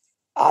trains.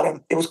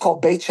 It was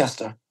called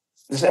Baychester.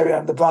 This area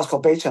in the Bronx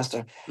called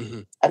Baychester.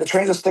 And the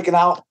trains are sticking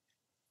out,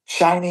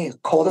 shiny,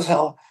 cold as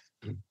hell.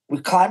 We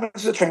climb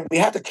into the train. We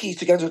had the keys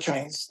to get into the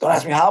trains. Don't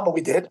ask me how, but we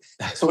did.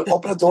 So we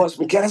open the doors.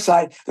 We get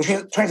inside.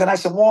 The trains are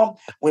nice and warm.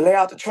 We lay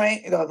out the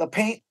train, the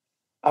paint.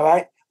 All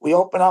right. We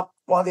open up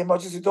one of the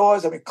emergency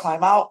doors, and we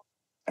climb out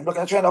and look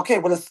at the train. Okay,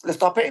 well, let's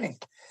start painting.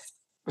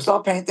 We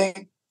start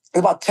painting. It's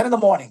about 10 in the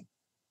morning.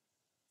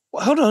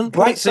 Well, hold on.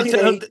 Bright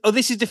Wait,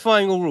 this is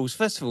defying all rules.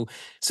 First of all,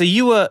 so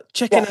you were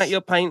checking out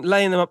your paint,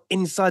 laying them up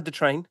inside the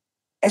train?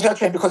 Inside the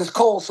train, because it's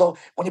cold. So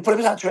when you put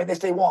them inside the train, they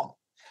stay warm.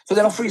 So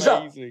they don't freeze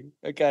up.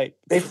 Okay.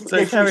 They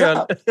freeze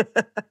up.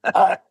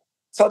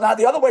 So now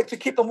the other way to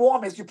keep them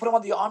warm is you put them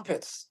on your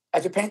armpits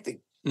as you're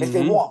painting. They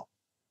stay warm.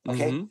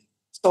 Okay.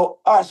 So,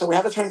 all right. So we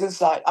have the trains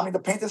inside. I mean, the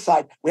paint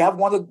inside. We have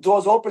one of the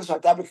doors open so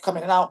that we can come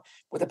in and out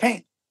with the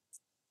paint.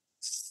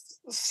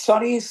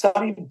 sunny,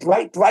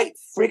 bright,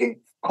 freaking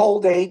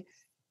cold day,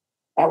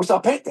 and we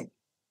start painting.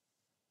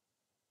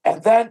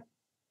 And then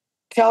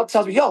Cal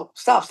tells me, yo,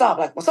 stop.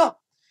 Like, what's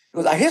up? He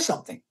goes, I hear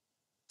something. I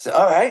said,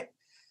 all right.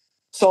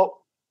 So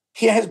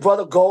he and his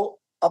brother go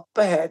up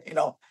ahead,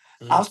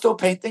 I'm still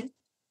painting,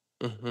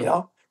 and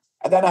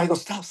then he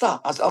goes,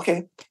 stop. I said,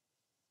 okay.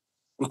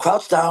 We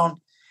crouch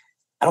down.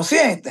 I don't see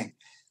anything.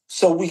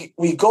 So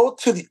we go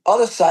to the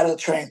other side of the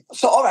train.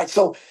 So, all right.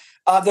 So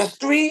there's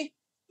 3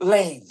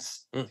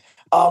 lanes.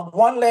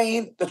 One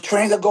lane, the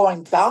trains are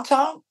going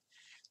downtown,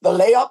 the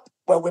layup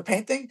where we're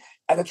painting,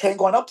 and the train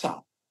going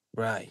uptown.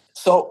 Right.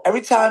 So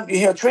every time you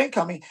hear a train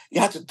coming, you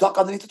have to duck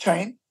underneath the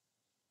train.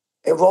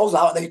 It rolls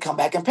out, and then you come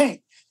back and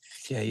paint.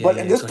 But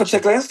in this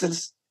particular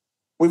instance,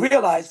 we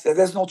realized that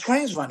there's no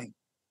trains running.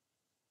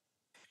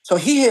 So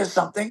he hears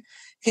something.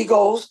 He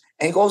goes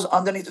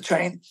underneath the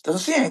train,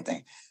 doesn't see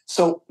anything.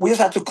 So we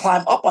just have to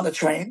climb up on the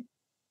train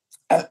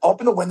and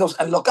open the windows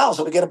and look out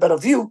so we get a better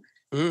view.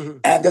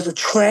 And there's a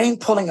train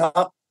pulling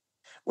up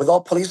with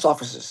all police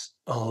officers.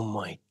 Oh,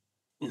 my.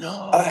 No.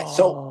 All right,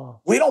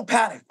 so we don't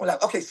panic. We're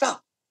like, okay,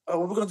 stop. What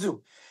are we going to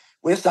do?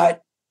 We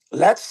decide,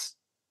 let's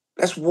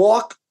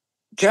walk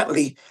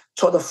gently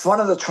toward the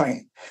front of the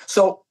train.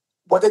 So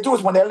what they do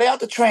is when they lay out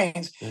the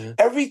trains,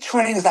 every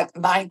train is like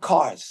 9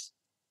 cars.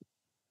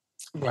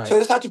 Right. So they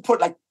just have to put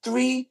like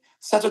 3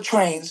 sets of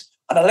trains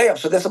on a layup.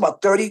 So there's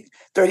about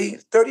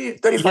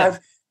 35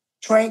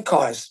 train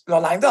cars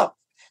lined up.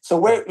 So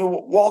we're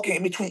walking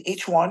in between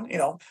each one,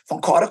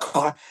 from car to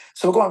car.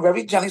 So we're going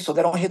very gently so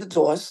they don't hit the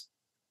doors.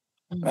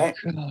 Right?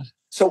 God.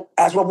 So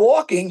as we're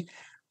walking,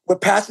 we're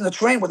passing the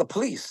train with the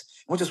police.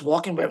 We're just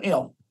walking,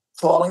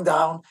 falling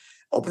down,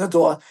 open the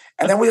door.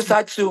 And then we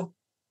decide to,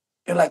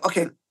 like,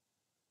 okay,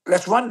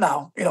 let's run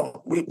now.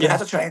 We pass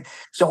the train.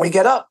 So when we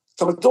get up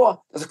to the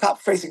door, there's a cop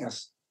facing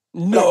us.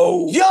 No.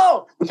 Like,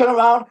 yo! We turn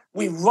around,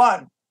 we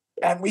run.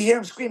 And we hear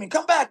him screaming,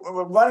 come back.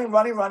 We're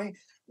running.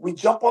 We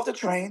jump off the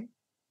train.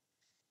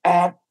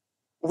 And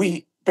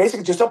we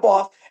basically just jump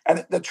off.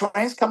 And the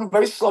train's coming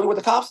very slowly with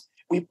the cops.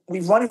 We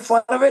run in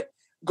front of it,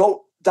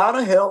 go down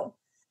a hill,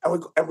 and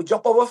we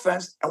jump over a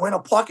fence, and we're in a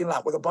parking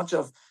lot with a bunch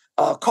of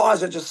cars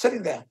that are just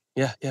sitting there.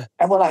 Yeah.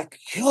 And we're like,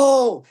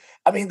 yo!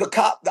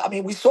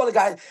 We saw the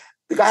guy.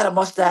 The guy had a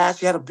mustache.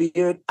 He had a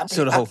beard.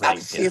 So the whole thing. I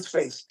could see his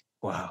face.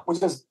 Wow.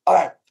 Which is, all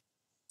right.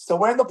 So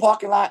we're in the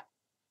parking lot,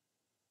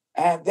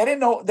 and they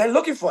didn't know. They're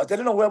looking for us. They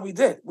didn't know where we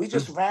did. We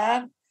just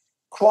ran,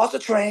 crossed the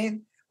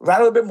train, ran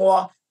a little bit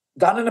more,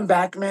 down an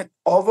embankment,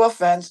 over a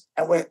fence,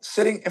 and we're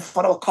sitting in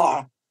front of a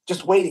car,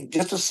 just waiting,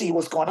 just to see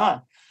what's going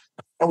on.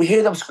 And we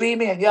hear them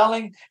screaming and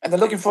yelling, and they're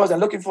looking for us,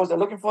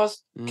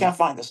 Can't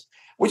find us.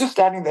 We're just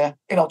standing there,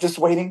 just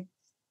waiting.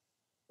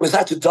 We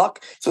decide to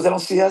duck so they don't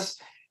see us,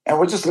 and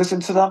we're just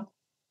listening to them.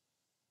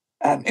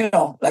 And,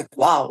 like,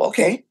 wow,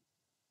 okay.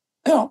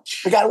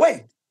 We got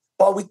away.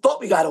 Well, we thought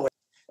we got away.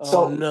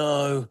 So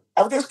no.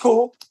 Everything's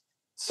cool.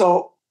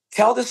 So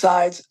Kel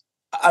decides,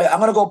 I'm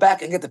going to go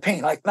back and get the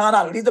paint. Like,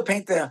 no, leave the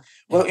paint there.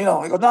 Well,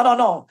 he goes,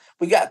 no.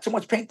 We got too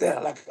much paint there.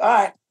 Like, all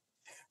right.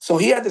 So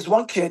he had this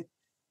one kid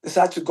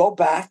decide to go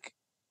back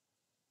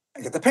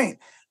and get the paint.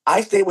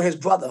 I stayed with his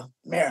brother,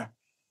 Mayor,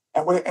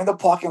 and we're in the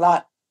parking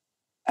lot,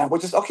 and we're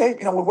just, okay,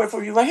 we'll wait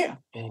for you right here.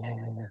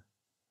 Yeah.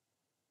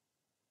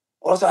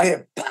 All of a sudden I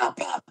hear, pa,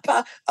 pa,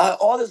 pa,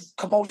 all this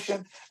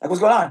commotion. Like,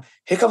 what's going on?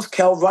 Here comes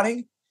Kel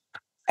running,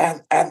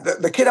 and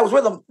the kid that was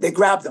with him, they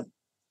grabbed him.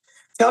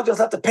 Kel just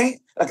left the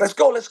paint, like, let's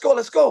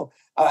go.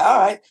 All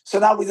right. So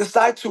now we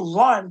decide to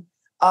run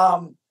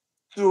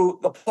through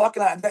the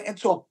parking lot and then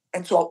into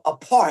a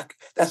park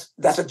that's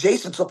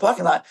adjacent to the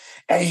parking lot.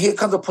 And here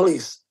comes the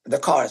police, the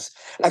cars.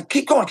 Like,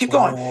 keep going.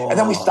 Whoa. And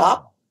then we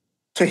stop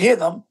to hear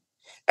them.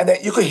 And then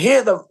you could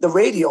hear the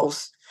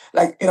radios.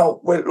 Like,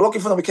 we're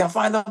looking for them, we can't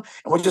find them.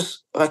 And we're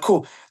just like,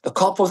 cool. The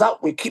car pulls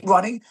out, we keep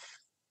running.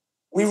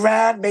 We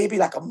ran maybe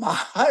like a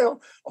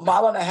mile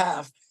and a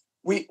half.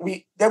 We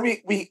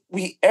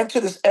enter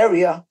this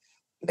area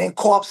named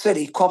Co-op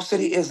City. Co-op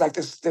City is like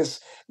this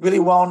really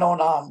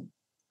well-known,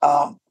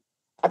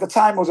 at the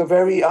time it was a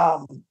very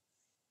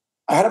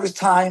ahead of its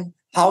time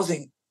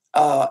housing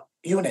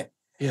unit.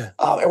 Yeah.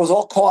 It was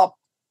all co-op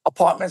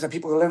apartments and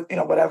people live,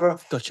 whatever.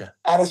 Gotcha.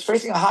 And it's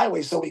facing a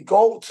highway. So we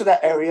go to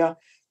that area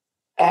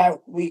and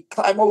we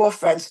climb over a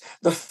fence.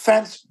 The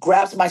fence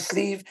grabs my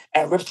sleeve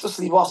and rips the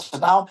sleeve off. So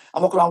now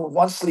I'm walking around with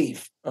one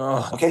sleeve.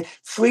 Oh. Okay.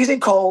 Freezing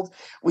cold.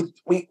 We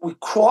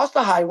cross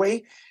the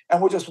highway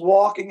and we're just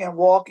walking.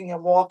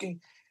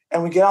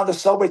 And we get on the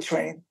subway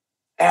train.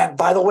 And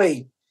by the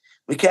way,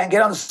 we can't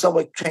get on the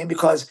subway train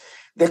because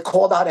they're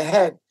called out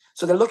ahead.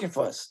 So they're looking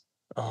for us.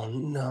 Oh,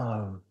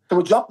 no. So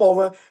we jump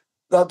over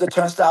the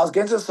turnstiles,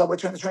 get into the subway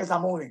train. The train's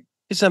not moving.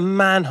 It's a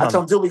manhunt. I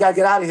told him, dude, we got to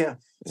get out of here.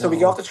 So we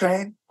get off the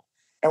train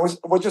and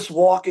we're just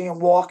walking.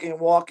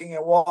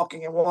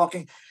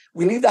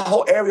 We leave that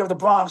whole area of the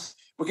Bronx.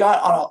 We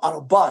got on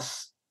a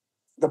bus.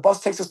 The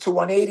bus takes us to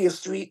 180th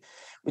Street.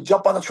 We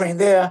jump on the train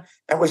there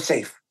and we're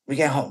safe. We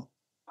get home.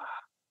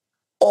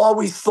 All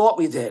we thought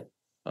we did.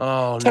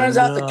 Oh, Turns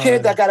out the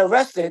kid that got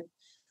arrested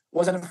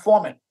was an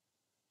informant.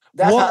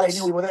 That's how What? they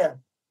knew we were there.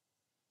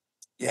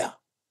 Yeah.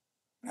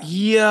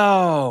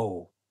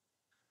 Yo.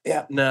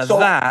 Yeah. Now So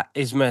that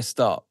is messed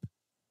up.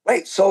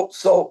 wait, so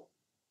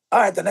all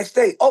right, the next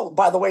day. Oh,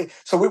 by the way,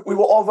 so we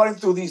were all running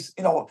through these,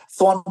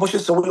 thorn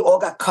bushes. So we all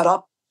got cut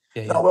up.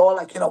 Yeah, We're all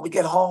like, we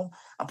get home.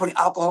 I'm putting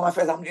alcohol on my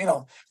face.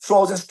 I'm,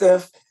 frozen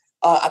stiff.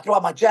 I throw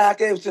out my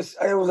jacket.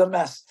 It was a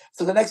mess.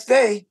 So the next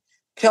day,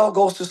 Kel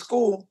goes to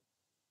school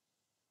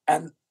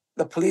and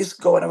the police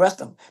go and arrest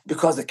him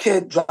because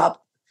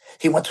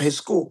he went to his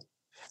school.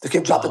 The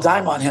kid dropped a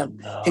dime on him.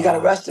 No. He got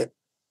arrested.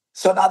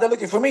 So now they're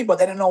looking for me, but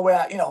they didn't know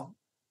where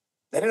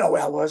they didn't know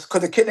where I was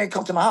because the kid didn't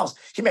come to my house.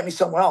 He met me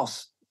somewhere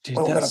else. Dude,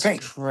 When we were that's gonna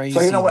paint. crazy.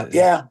 So you know what?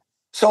 Yeah.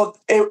 So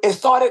it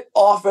started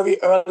off very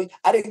early.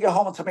 I didn't get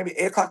home until maybe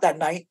 8 o'clock that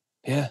night.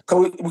 Yeah.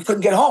 Because we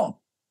couldn't get home.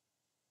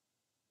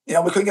 We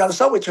couldn't get on the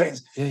subway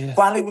trains. Yeah.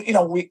 Finally,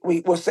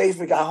 we were safe.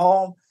 We got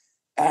home,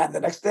 and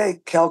the next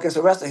day, Kel gets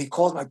arrested. He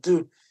calls me like,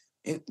 "Dude,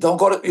 don't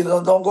go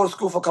to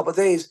school for a couple of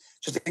days,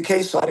 just in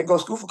case." So I didn't go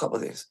to school for a couple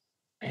of days.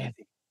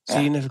 Really? So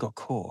you never got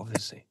caught,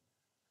 obviously.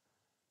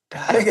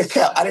 I didn't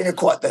get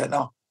caught there.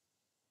 No.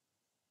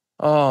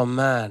 Oh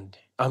man.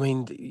 I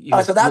mean,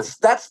 So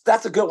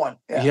that's a good one.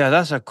 Yeah,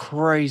 that's a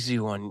crazy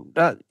one.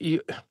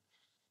 You're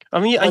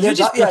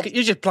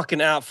just plucking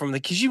it out from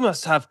because you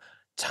must have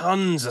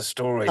tons of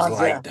stories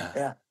like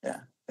that.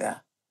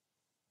 Yeah.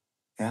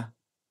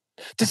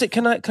 Does it?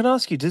 Can I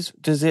ask you?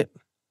 Does it?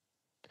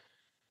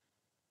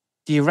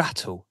 Do you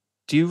rattle?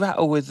 Do you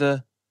rattle with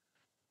the?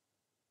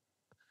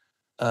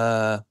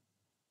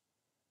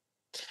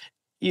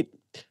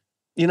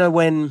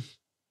 When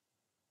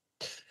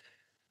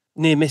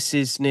near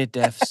misses, near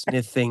deaths,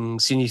 near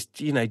things,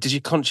 and does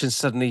your conscience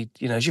suddenly,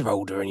 as you're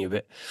older and you're a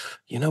bit,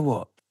 you know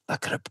what, that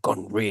could have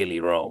gone really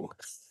wrong?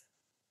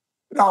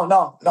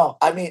 No.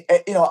 I mean,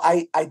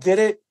 I did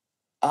it.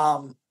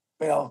 I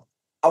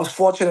was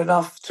fortunate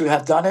enough to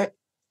have done it.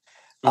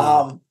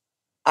 I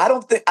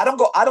don't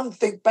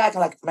think back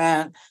and like,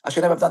 man, I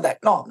should never have done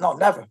that. No,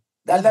 never.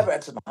 That never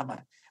entered my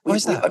mind. Why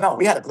is that?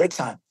 We had a great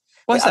time.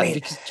 Why is that?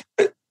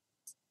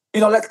 I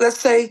mean, let's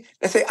say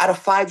out of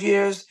 5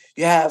 years,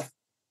 you have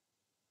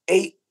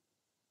 8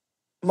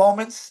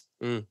 moments,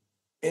 Yeah.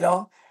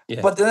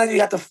 But then you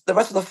got the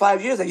rest of the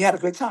 5 years that you had a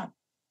great time.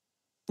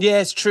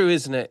 Yeah, it's true,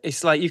 isn't it?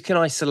 It's like you can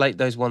isolate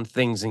those one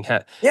things and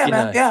catch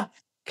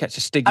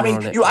a stigma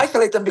on it. You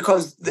isolate them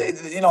because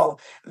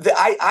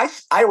I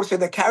always say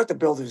they're character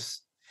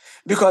builders,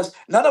 because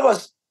none of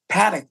us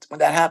panicked when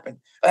that happened.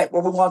 Like,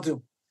 what we want to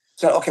do?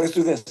 So okay, let's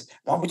do this.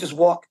 Why don't we just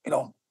walk?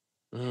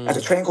 As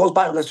the train goes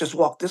by, let's just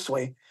walk this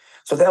way.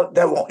 So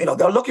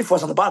they're looking for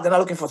us on the bottom. They're not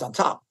looking for us on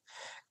top.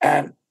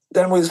 And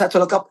then we just had to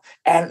look up,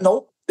 and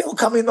nope, they will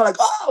come in. They're like,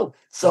 oh,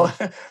 so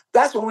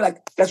that's when we're like,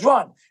 let's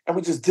run, and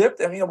we just dipped,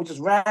 and we just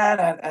ran,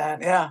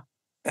 and yeah.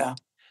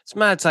 It's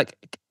mad. It's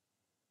like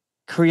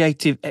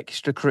creative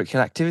extracurricular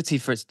activity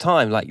for its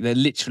time. Like there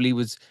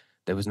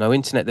was no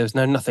internet, there was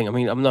no nothing. I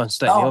mean, I'm not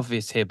stating the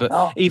obvious here, but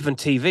even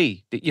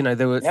TV.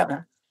 There were,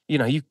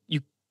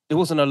 there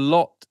wasn't a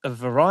lot of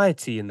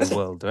variety in the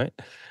world, right?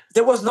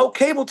 There was no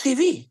cable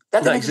TV.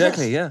 That didn't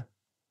exactly, exist.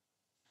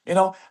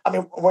 Yeah. I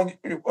mean, when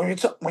you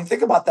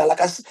think about that,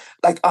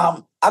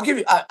 I'll give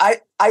you.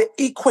 I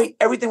equate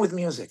everything with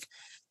music.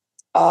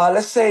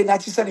 Let's say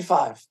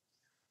 1975.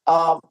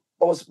 What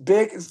was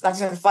big in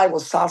 1975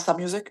 was salsa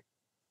music,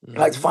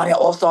 like Fania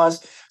All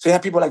Stars. So you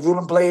had people like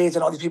Ruben Blades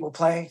and all these people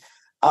playing.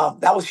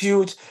 That was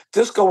huge.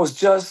 Disco was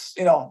just,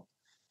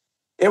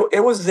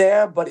 it was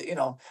there, but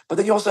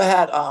then you also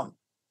had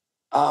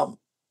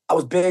I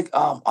was big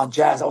on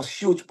jazz. I was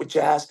huge with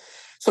jazz.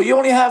 So you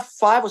only have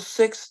 5 or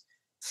 6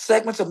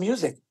 segments of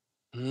music.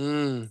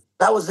 That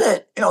was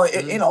it. There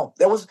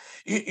was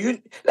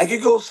you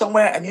go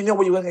somewhere and you know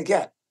what you're gonna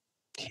get.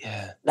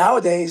 Yeah.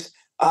 Nowadays,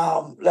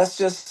 let's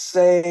just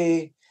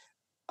say,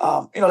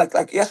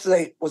 like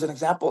yesterday was an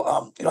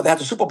example. They had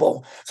the Super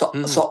Bowl, so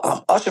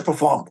Usher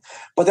performed,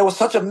 but there was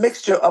such a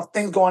mixture of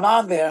things going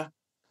on there.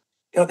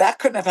 That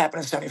couldn't have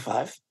happened in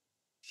 '75.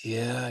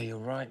 Yeah, you're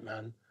right,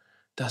 man.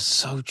 That's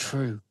so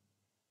true.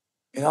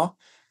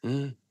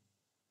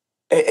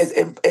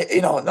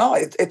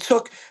 It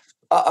took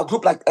a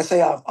group like, let's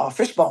say,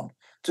 Fishbone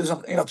to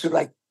some, to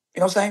like,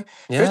 what I'm saying?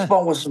 Yeah.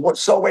 Fishbone was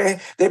so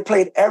where they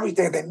played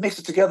everything, they mixed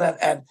it together,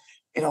 and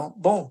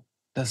boom.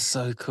 That's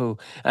so cool.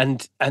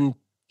 And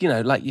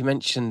like you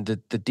mentioned, the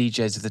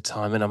DJs of the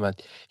time, and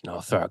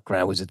I'll throw out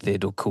Grand Wizard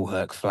Theodore, Cool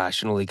Herc,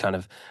 Flash, and all the kind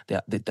of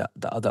the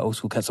other old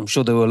school cats. I'm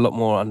sure there were a lot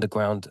more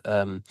underground,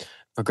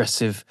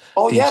 progressive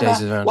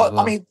DJs around as well.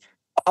 I mean,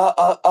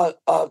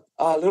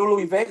 Little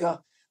Louis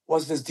Vega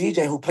was this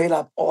DJ who played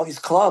up all these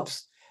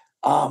clubs,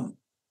 and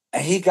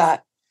he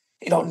got,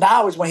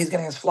 now is when he's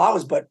getting his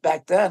flowers, but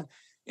back then,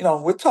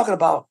 we're talking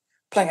about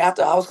playing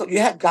after hours. You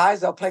had guys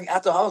that were playing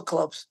after hours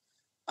clubs,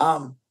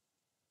 and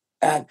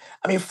I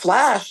mean,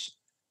 Flash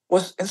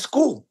was in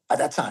school at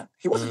that time.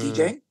 He wasn't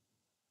DJing.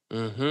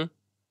 Mm-hmm. You know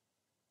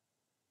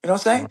what I'm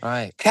saying?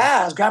 Right.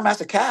 Kaz,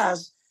 Grandmaster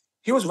Kaz,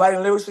 he was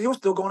writing lyrics. He was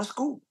still going to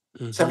school.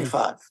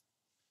 75.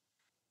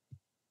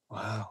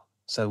 Wow.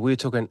 So we were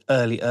talking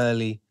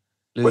early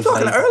We're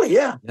talking label. early,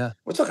 yeah. Yeah.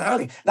 We're talking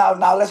early.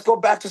 Now let's go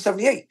back to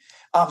 78.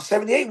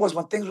 78 was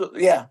when things were,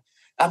 yeah.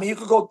 I mean, you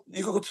could go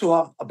to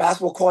a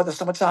basketball court in the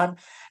summertime,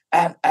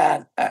 and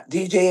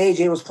DJ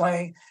AJ was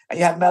playing, and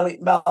you had Melly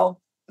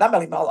Mel, not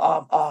Melly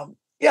Mel,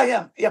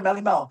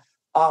 Melly Mel,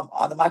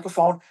 on the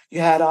microphone. You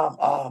had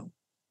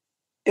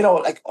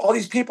like all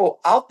these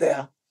people out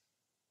there,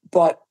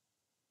 but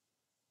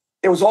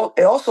it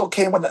also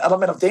came with an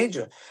element of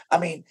danger. I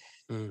mean,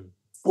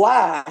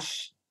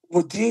 Flash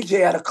would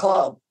DJ at a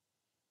club,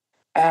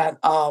 and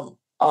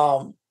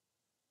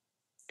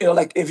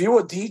like if you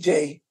were a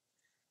DJ,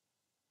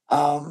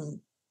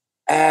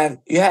 and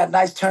you had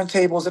nice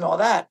turntables and all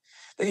that,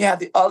 then you had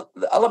the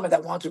element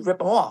that wanted to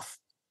rip him off.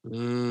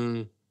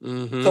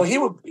 Mm-hmm. So he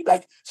would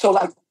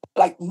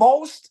like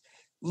most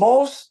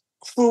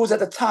crews at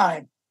the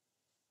time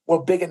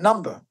were big in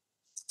number.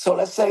 So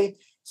let's say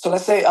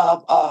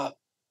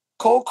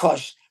Cold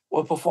Crush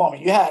were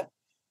performing. You had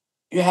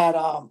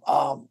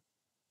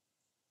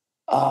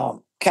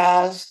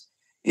Kaz,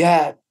 you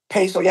had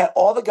Peso, you had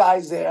all the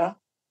guys there.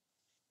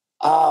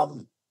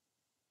 So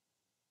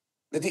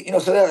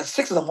there are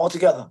 6 of them all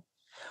together.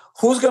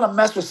 Who's gonna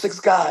mess with 6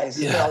 guys?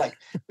 Yeah.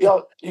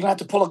 You're gonna have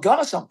to pull a gun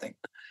or something.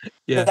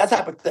 Yeah. That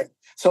type of thing.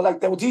 So like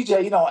they would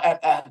DJ,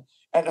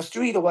 and the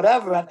street or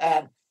whatever,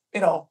 and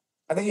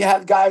then you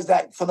had guys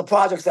that from the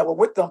projects that were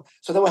with them,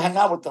 so they would hang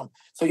out with them.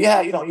 So you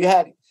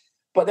had,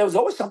 but there was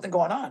always something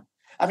going on.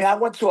 I mean, I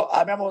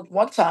remember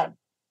one time,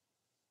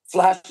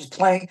 Flash was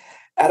playing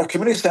at a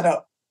community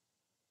center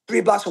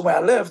 3 blocks from where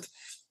I lived,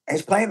 and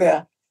he's playing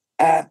there,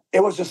 and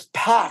it was just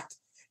packed.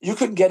 You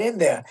couldn't get in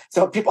there.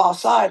 So people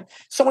outside,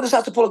 someone just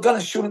had to pull a gun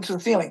and shoot into the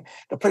ceiling.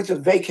 The place was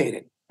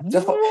vacated. They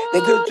did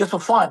it just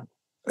for fun.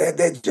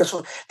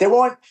 They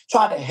weren't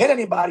trying to hit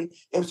anybody.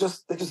 It was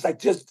just let's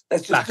just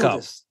Back do up.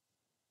 this.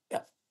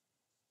 Yeah.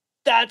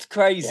 That's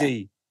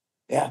crazy.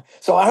 Yeah.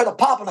 So I heard a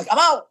pop. I'm like, I'm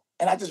out,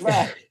 and I just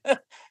ran.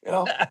 But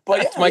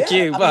that's my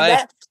cue. I Bye.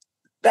 mean,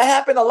 that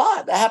happened a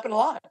lot.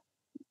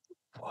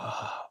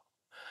 Wow.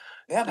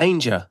 Yeah. Man.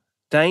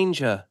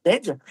 Danger.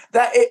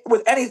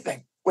 With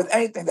anything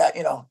that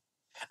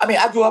I mean,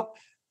 I grew up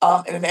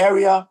in an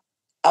area.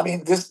 I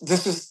mean, this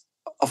is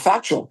a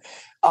factual.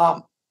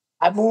 I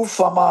moved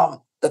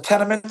from the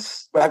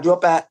tenements where I grew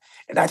up at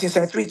in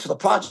 1973 to the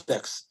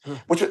projects,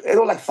 which it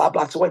was like 5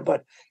 blocks away.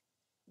 But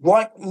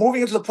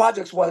moving into the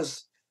projects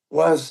was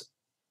 5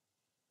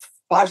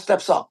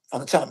 steps up from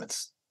the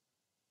tenements.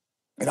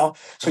 So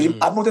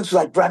I moved into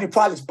like brand new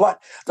projects.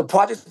 But the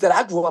projects that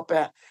I grew up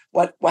at,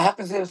 what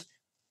happens is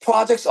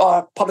projects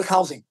are public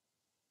housing.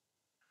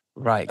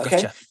 Right.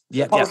 Okay. Gotcha.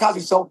 Yeah. Public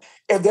housing. So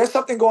if there's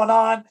something going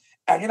on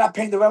and you're not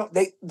paying the rent,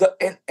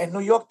 in New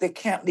York they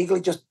can't legally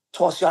just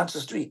toss you onto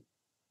the street.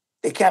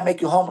 They can't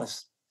make you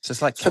homeless. So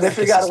it's like they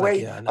figure out a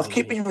way I know of what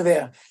keeping mean. you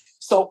there.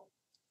 So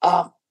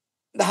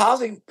the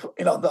housing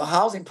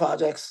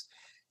projects,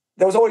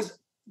 there was always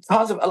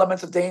tons of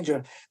elements of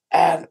danger.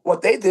 And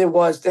what they did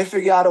was they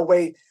figured out a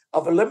way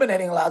of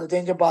eliminating a lot of the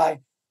danger by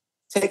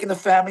taking the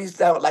families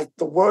that were like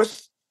the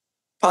worst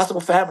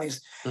possible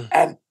families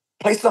and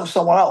placing them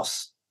somewhere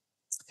else.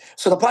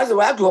 So the projects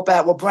where I grew up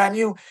at were brand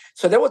new.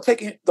 So they were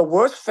taking the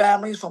worst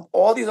families from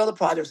all these other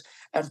projects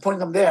and putting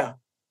them there.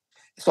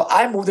 So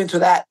I moved into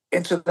that.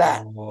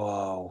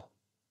 Whoa.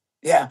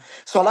 Yeah.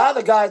 So a lot of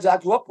the guys that I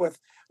grew up with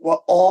were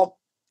all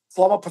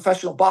former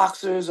professional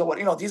boxers or what,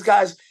 these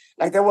guys,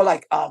 like they were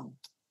like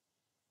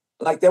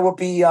there would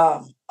be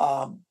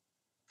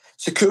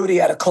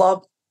security at a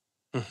club.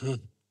 Mm-hmm.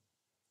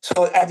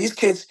 So and these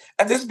kids,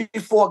 and this is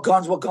before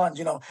guns were guns,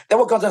 there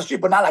were guns on the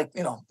street, but not like,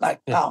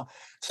 now.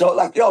 So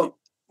like,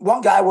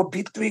 one guy would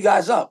beat 3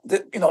 guys up,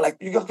 like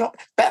you go,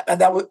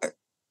 and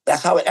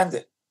that's how it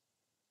ended.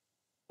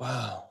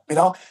 Wow.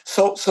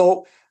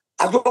 So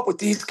I grew up with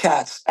these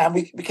cats and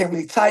we became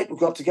really tight. We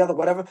grew up together,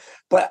 whatever.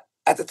 But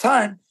at the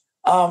time,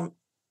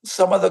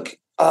 some of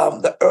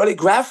the early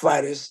graff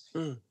writers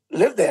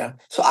lived there.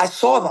 So I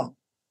saw them.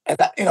 And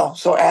that,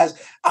 so as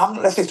I'm,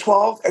 let's say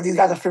 12 and these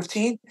guys are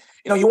 15,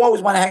 you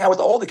always want to hang out with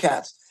the older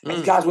cats. And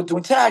these guys were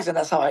doing tags and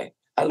that's how I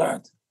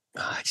learned.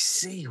 I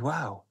see.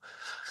 Wow.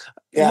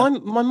 Yeah.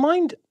 My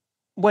mind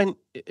went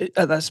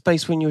at that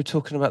space when you were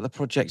talking about the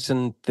projects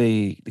and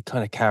the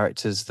kind of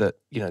characters that,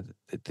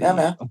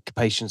 the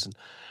occupations.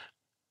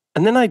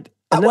 And then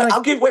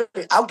I'll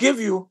give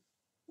you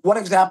one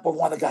example of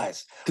one of the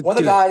guys. One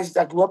of the guys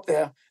that grew up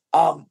there,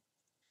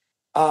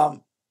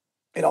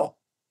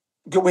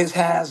 good with his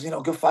hands,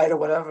 good fighter,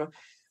 whatever.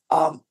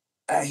 And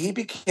he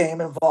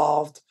became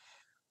involved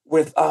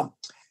with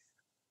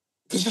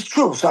this is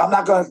true. So I'm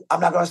not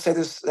gonna say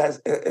this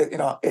as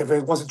if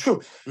it wasn't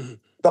true. Mm-hmm.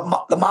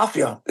 The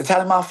mafia, the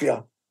Italian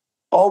mafia,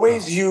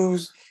 always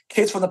use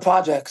kids from the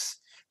projects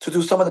to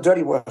do some of the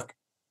dirty work.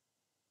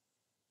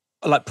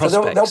 Like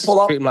prospects. So they'll pull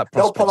up.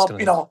 They'll pull up.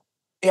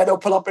 They'll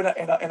pull up in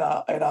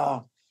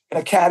a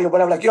caddy or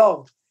whatever. Like,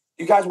 yo,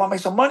 you guys want to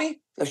make some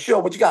money? Like,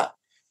 sure. What you got?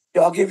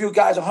 Yo, I'll give you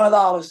guys $100.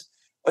 All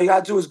you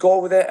gotta do is go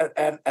over there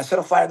and set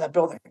a fire in that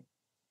building.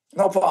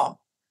 No problem.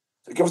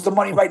 So give us the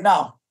money right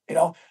now.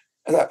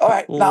 It's like, all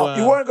right, now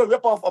you Wow. weren't gonna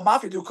rip off a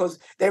mafia dude because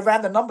they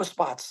ran the number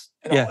spots,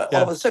 all Yeah.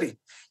 over the city.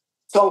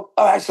 So,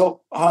 all right,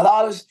 so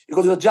 $100, you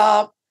go do the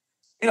job,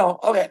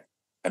 okay.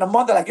 In a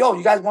month, they're like, yo,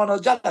 you guys want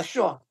another job? Like,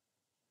 sure.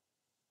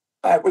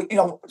 All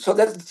right, so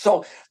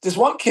this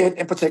one kid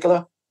in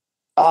particular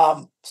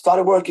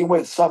started working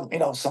with some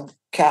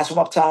cats from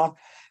uptown,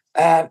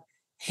 and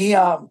he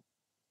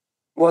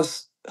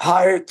was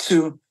hired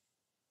to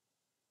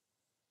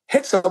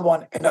hit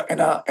someone in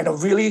a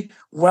really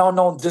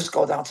well-known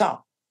disco downtown.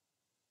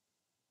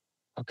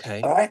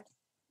 Okay. All right,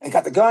 and he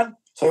got the gun,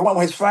 so he went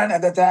with his friend,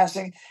 and they're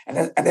dancing, and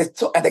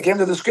they gave him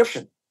the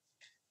description.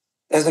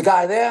 There's a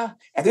guy there,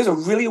 and there's a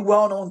really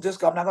well-known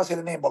disco. I'm not gonna say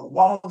the name, but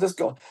well-known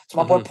disco. So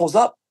my boy pulls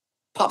up,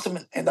 pops him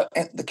in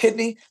the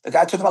kidney. The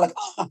guy turns around like,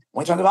 oh.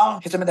 When he turns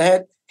around, hits him in the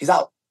head. He's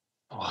out.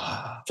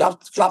 Wow.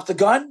 Drops the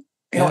gun.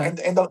 And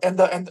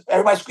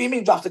everybody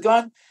screaming. Drops the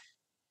gun.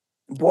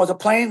 Boards a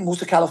plane. Moves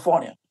to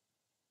California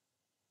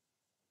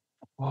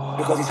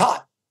because he's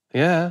hot.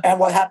 Yeah. And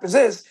what happens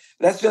is,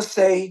 let's just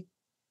say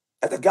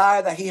that the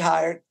guy that he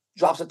hired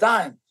drops a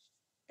dime.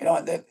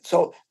 And then,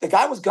 so the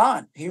guy was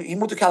gone. He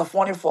moved to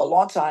California for a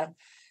long time.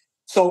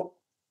 So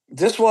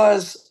this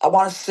was, I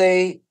want to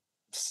say,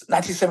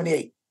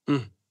 1978,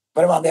 right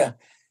around there.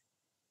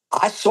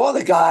 I saw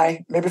the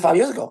guy maybe 5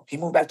 years ago. He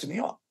moved back to New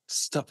York.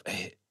 Stop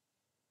it.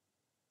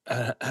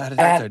 How did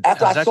that And go?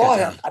 after How did I that go saw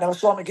down? him, I never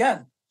saw him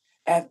again.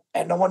 And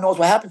no one knows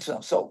what happened to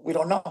him. So we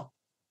don't know.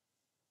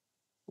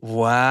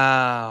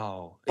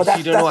 Wow. But So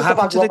you don't know what that's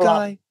happened to the about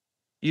guy?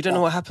 You don't know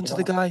No, what happened to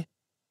the guy?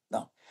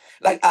 No.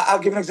 Like, I'll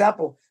give an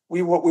example.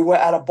 We were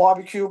at a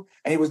barbecue,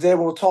 and he was there.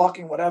 We were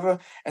talking, whatever.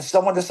 And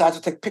someone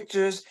decided to take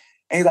pictures.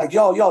 And he's like,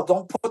 yo,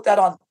 don't put that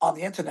on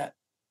the internet.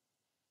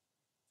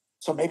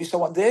 So maybe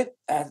someone did,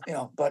 and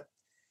but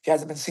he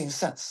hasn't been seen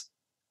since.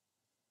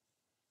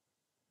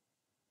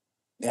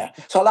 Yeah.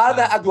 So a lot of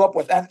that I grew up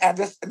with, and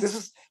this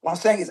is what I'm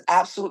saying is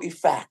absolutely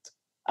fact.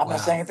 I'm not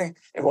saying anything.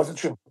 It wasn't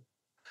true.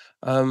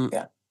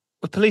 Yeah.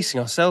 We're policing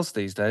ourselves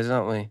these days,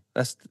 aren't we?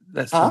 That's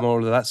the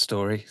moral of that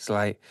story. It's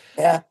like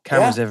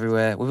cameras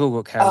everywhere. We've all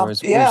got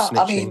cameras. We're all snitching.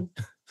 I mean,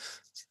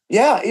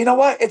 you know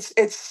what? It's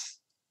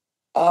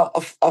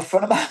a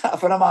friend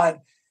of mine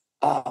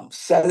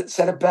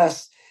said it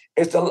best.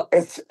 It's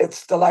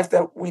the life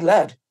that we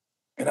led.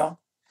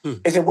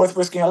 Is it worth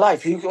risking your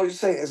life? He always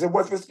say, "Is it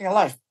worth risking your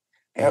life?"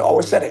 And I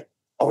always said it.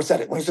 Always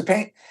said it. When he used to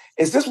paint,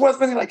 is this worth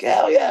risking? Like,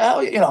 hell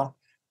yeah,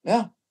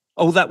 yeah.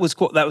 Oh, that was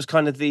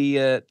kind of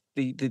the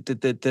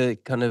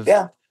kind of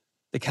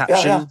the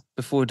caption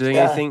before doing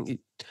anything.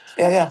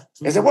 Yeah.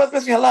 Is it worth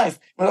risking your life?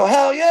 We go,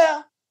 hell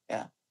yeah,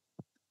 yeah.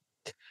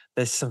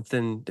 There's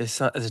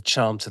a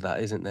charm to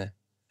that, isn't there?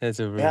 There's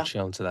a real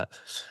charm to that.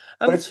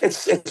 But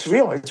it's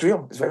real. It's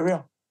real. It's very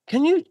real.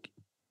 Can you?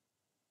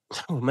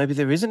 Oh, maybe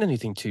there isn't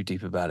anything too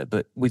deep about it,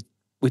 but with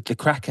the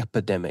crack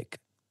epidemic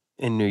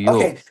in New York.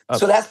 Okay,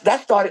 so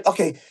that started.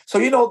 Okay, so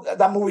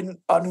that movie,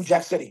 New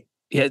Jack City.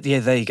 Yeah.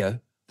 There you go.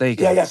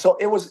 Yeah. So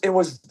it was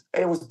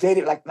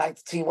dated like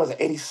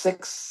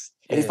 86,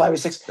 85,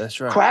 86.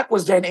 That's right. Crack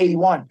was there in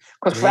 81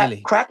 because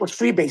Really? crack was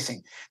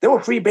freebasing. They were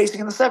freebasing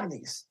in the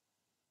 70s.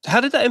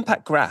 How did that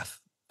impact graff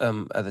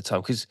at the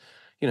time? Because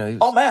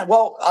Oh man,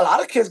 well, a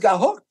lot of kids got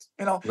hooked.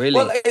 Really?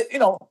 Well,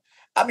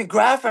 I mean,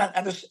 graff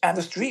and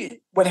the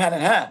street went hand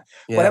in hand.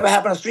 Yeah. Whatever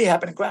happened on the street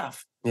happened in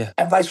graff. Yeah.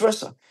 And vice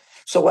versa.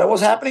 So what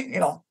was happening,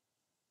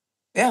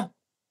 yeah.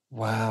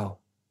 Wow.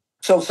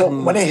 So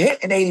when it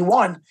hit in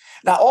 81,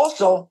 now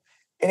also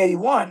in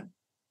 81,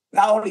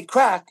 not only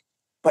crack,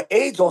 but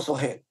AIDS also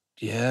hit.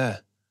 Yeah.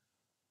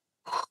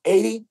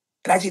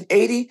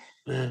 1980,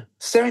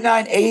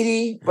 79,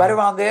 80, right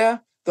around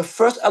there. The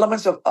first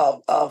elements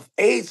of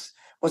AIDS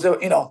was,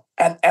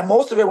 and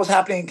most of it was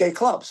happening in gay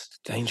clubs.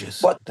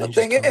 Dangerous. But the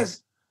thing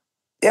is,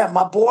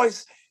 my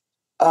boys,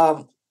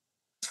 some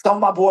of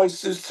my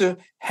boys used to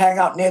hang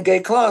out near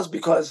gay clubs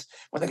because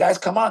when the guys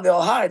come on, they're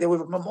all high, they would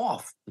rip them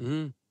off.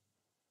 Mm.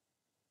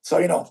 So,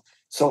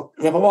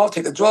 rip them off,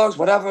 take the drugs,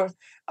 whatever.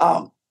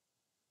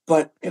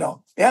 But,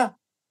 yeah.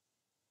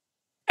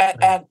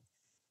 And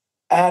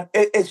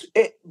it's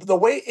the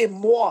way it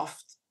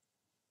morphed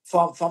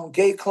from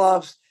gay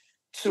clubs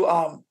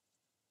to,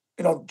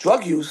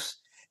 drug use,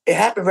 it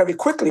happened very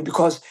quickly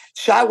because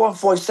Shy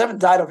 147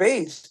 died of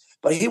AIDS,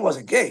 but he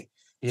wasn't gay.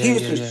 He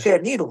used to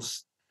share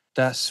needles.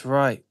 That's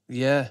right.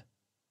 Yeah.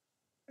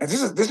 And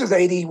this is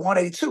 81,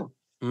 82.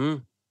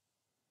 Mm.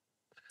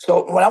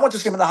 So when I went to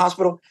see him in the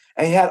hospital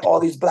and he had all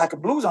these black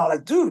and blues on, I'm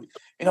like, dude,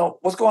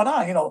 what's going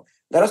on?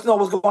 Let us know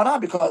what's going on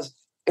because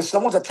if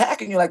someone's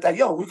attacking you like that,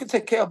 we can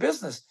take care of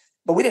business.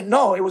 But we didn't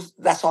know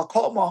that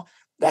sarcoma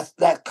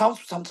that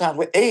comes sometimes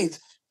with AIDS.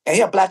 And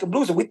he had black and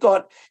blues, and we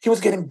thought he was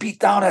getting beat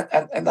down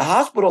at the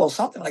hospital or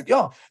something. Like,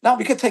 now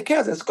we can take care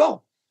of this.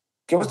 Go.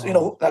 Give us,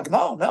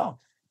 no.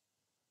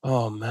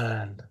 Oh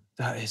man,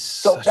 that is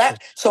so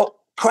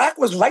crack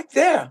was right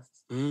there.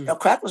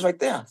 Crack was right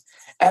there,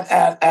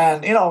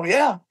 and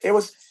it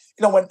was.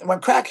 When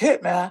crack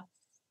hit, man,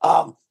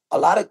 a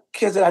lot of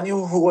kids that I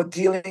knew who were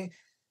dealing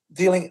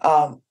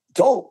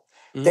dope,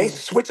 they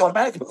switched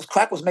automatically because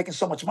crack was making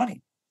so much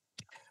money.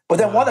 But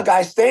then one of Wow. the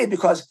guys stayed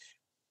because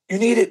you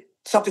needed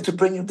something to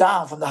bring you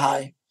down from the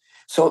high.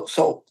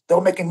 So they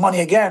were making money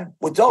again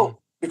with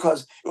dope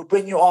because it would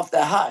bring you off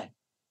that high.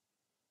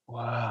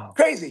 Wow.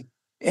 Crazy.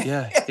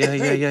 Yeah.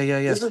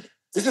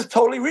 This is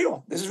totally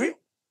real. This is real.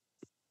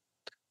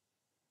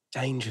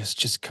 Dangerous,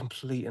 just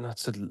complete and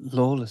utter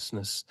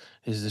lawlessness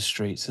is the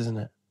streets, isn't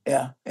it?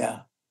 Yeah, yeah.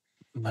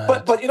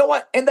 Mad. But you know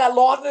what? In that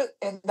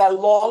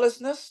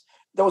lawlessness,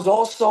 there was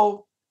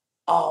also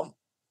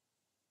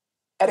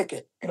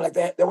etiquette. You know, like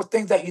there were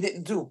things that you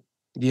didn't do.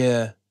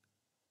 Yeah.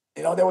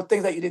 You know, there were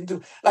things that you didn't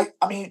do. Like,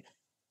 I mean,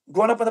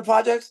 growing up in the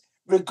projects,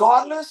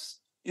 regardless,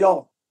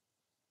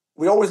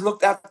 we always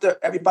looked after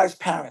everybody's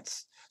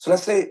parents. So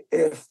let's say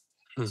if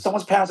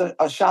someone's parents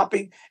are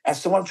shopping and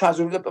someone tries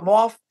to rip them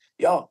off,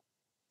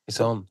 It's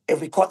on.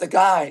 if we caught the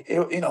guy,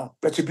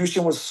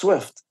 retribution was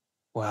swift.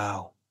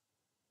 Wow.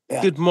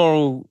 Yeah. Good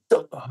moral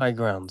high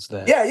grounds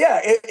there. Yeah.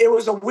 It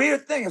was a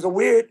weird thing. It was a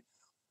weird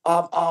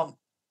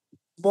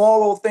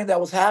moral thing that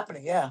was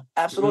happening. Yeah,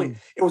 absolutely.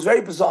 It was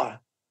very bizarre.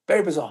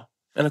 Very bizarre.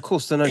 And of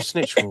course, the no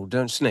snitch rule.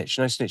 Don't snitch.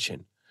 No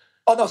snitching.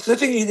 Oh, no,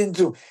 snitching you didn't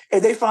do.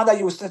 If they found out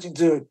you were snitching,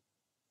 dude,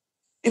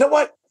 you know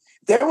what?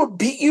 They would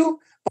beat you,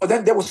 but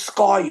then they would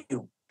scar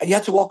you. And you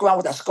had to walk around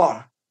with that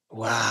scar.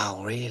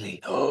 Wow,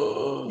 really?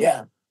 Oh.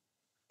 Yeah.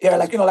 Yeah,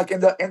 like, like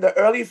in the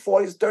early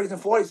 40s, 30s,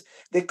 and 40s,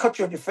 they cut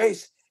you on your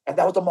face, and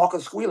that was the mark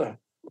of the squealer.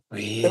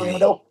 Really?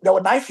 They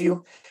would knife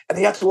you, and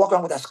you had to walk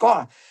around with that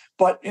scar.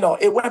 But,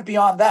 it went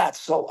beyond that.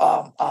 So,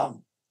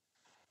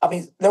 I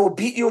mean, they would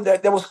beat you,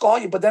 they would scar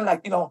you, but then,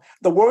 like,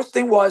 the worst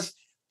thing was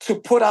to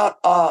put out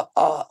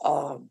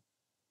a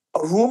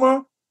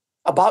rumor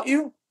about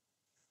you,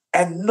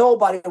 and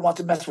nobody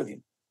wanted to mess with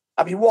you.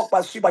 I mean, you walk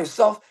by the street by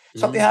yourself,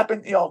 something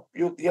happened, you're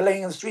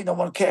laying in the street, no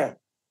one cared.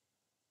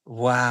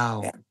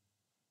 Wow.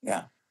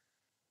 Yeah.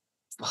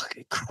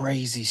 Fucking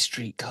crazy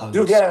street codes.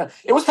 Dude, yeah.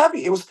 It was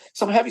heavy. It was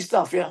some heavy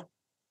stuff, yeah.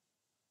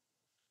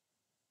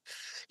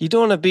 You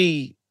don't want to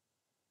be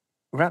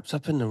wrapped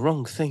up in the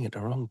wrong thing at the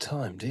wrong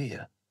time, do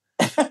you?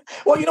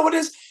 Well, you know what it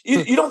is?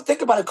 You don't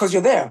think about it because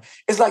you're there.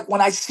 It's like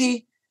when I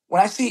see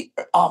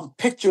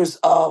pictures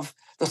of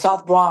the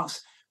South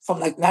Bronx from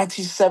like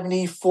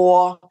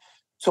 1974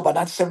 to about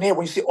 1978,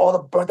 when you see all the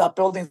burnt out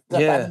buildings, the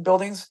abandoned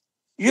buildings,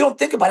 you don't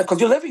think about it because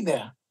you're living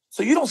there.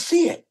 So you don't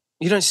see it.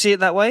 You don't see it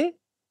that way?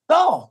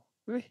 No.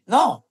 Really?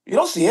 No, you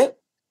don't see it.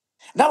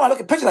 Now when I look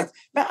at pictures, like,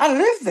 man, I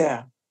live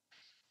there.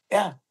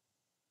 Yeah.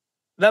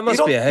 That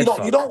must be a head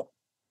fuck. You don't.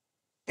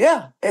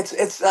 Yeah,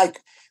 it's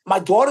like my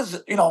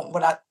daughters.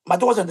 My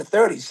daughters are in the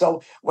 30s,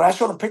 so when I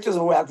show them pictures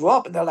of where I grew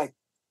up, and they're like,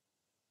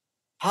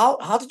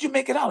 "How did you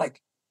make it out?"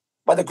 Like,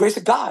 by the grace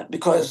of God,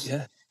 because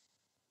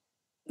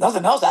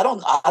nothing else.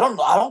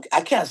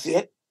 I can't see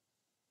it.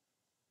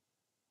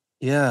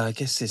 Yeah, I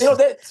guess it's.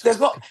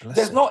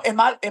 There's no in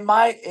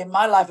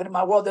my life and in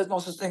my world. There's no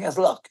such thing as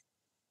luck.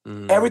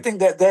 Everything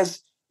that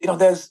there's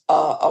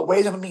a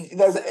ways of means.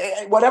 There's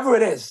whatever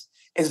it is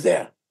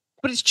there.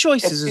 But it's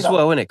choices as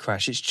well, isn't it,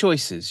 Crash? It's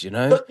choices,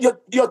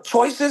 Your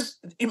choices,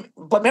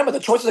 but remember, the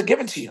choices are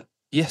given to you.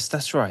 Yes,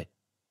 that's right.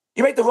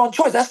 You make the wrong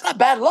choice. That's not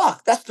bad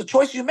luck. That's the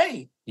choice you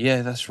made.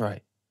 Yeah, that's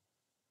right.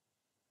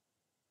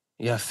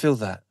 Yeah, I feel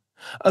that.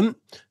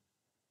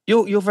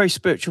 You're a very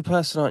spiritual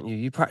person, aren't you?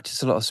 You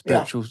practice a lot of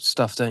spiritual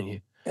stuff, don't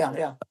you?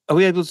 Yeah. Are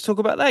we able to talk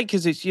about that?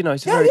 Because it's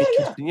it's a very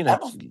interesting,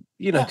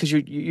 because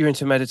you're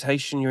into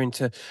meditation, you're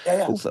into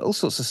all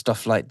sorts of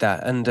stuff like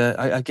that, and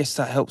I guess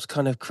that helps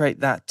kind of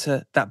create that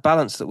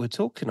balance that we're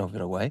talking of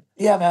in a way.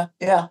 Yeah, man.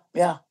 Yeah.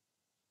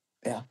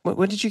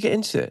 When did you get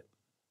into it?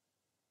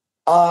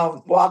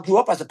 Well, I grew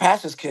up as a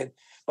pastor's kid,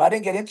 but I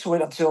didn't get into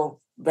it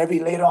until very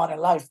later on in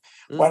life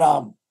when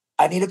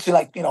I needed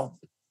to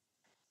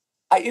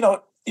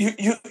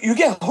you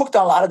get hooked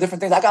on a lot of different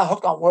things. I got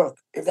hooked on work,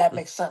 if that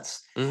makes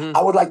sense.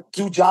 I would like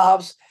do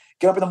jobs,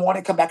 get up in the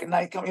morning, come back at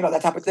night,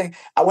 that type of thing.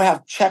 I would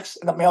have checks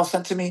in the mail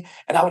sent to me,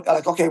 and I would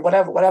like, okay,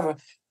 whatever.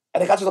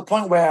 And it got to the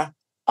point where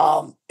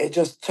it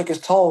just took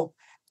its toll.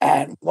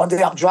 And one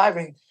day I'm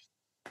driving,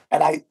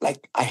 and I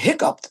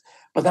hiccuped,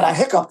 but then I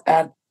hiccuped,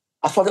 and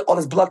I saw all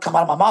this blood come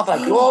out of my mouth.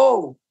 Like,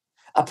 whoa!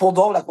 I pulled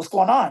over, like, what's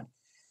going on?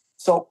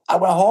 So I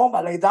went home.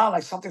 I laid down,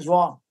 like something's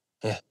wrong.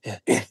 Yeah.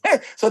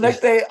 So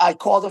next day, I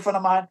called a friend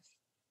of mine.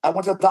 I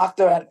went to the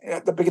doctor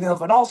at the beginning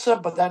of an ulcer,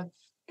 but then,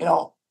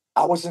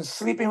 I wasn't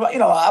sleeping.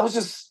 I was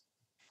just,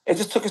 it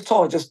just took its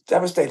toll. It just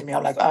devastated me.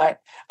 I'm like, all right,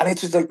 I need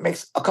to make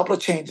a couple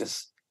of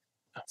changes.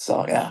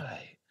 So, yeah.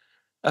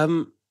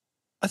 I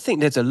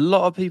think there's a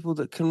lot of people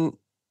that can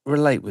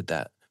relate with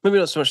that. Maybe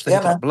not so much the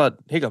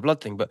hiccup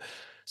blood thing, but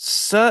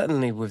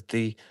certainly with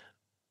the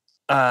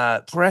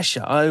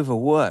pressure,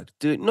 overwork,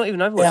 not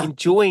even overwork,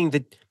 enjoying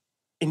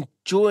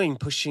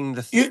pushing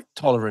the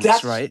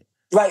tolerance, right?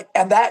 Right.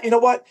 And that, you know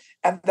what?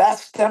 And that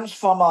stems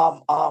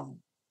from,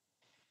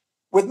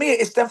 with me,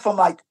 it stemmed from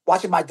like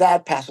watching my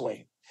dad pass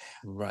away.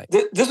 Right.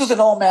 This was an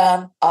old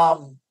man.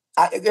 Long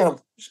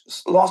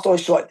story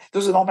short, this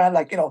was an old man,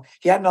 like,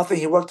 he had nothing.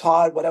 He worked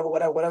hard,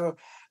 whatever.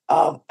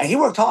 And he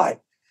worked hard,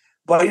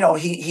 but,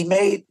 he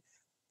made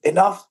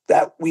enough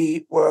that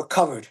we were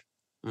covered,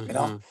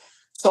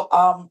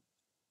 So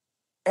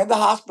in the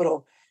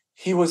hospital,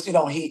 he was,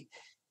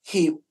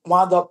 he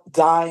wound up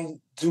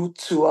dying due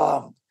to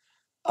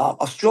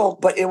a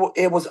stroke, but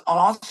it was an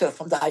onset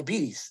from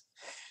diabetes.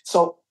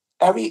 So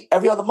every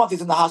other month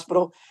he's in the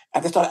hospital,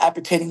 and they started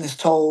amputating his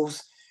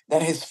toes,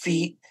 then his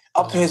feet,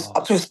 up to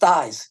his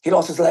thighs. He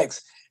lost his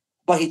legs,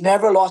 but he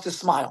never lost his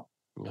smile.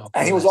 Oh,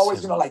 And he was bless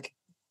always, him. like,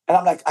 and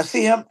I'm like, I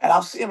see him, and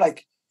I'll see him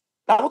like,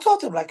 and I will talk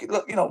to him like,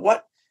 look,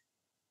 what?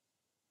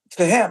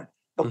 To him,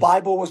 the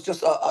Bible was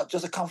just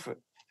a comfort.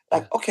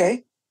 Like,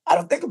 okay, I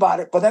don't think about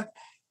it, but then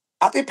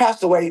after he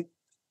passed away,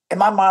 in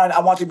my mind, I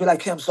wanted to be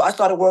like him. So I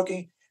started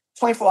working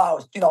 24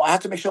 hours. I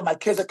had to make sure my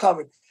kids are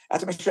covered. I had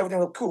to make sure everything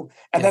was cool.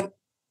 And then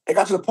it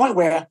got to the point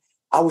where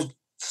I was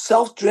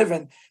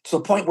self-driven to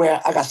the point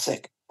where I got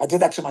sick. I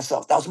did that to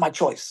myself. That was my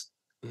choice.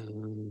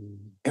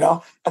 And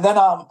then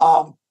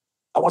I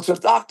went to the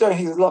doctor, and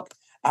he said, look,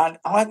 I'm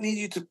going to need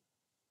you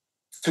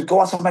to go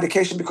on some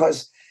medication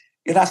because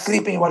you're not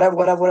sleeping,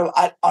 whatever.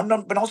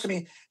 Unbeknownst to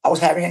me, I was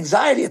having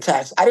anxiety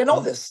attacks. I didn't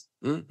know this.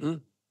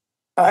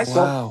 All right,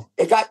 Wow.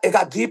 so it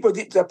got deeper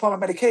to the point of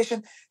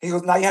medication. He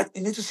goes, now you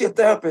need to see a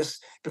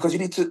therapist because you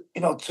need to,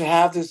 to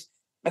have this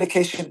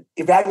medication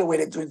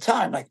evaluated during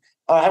time. Like,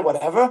 all right,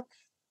 whatever.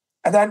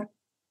 And then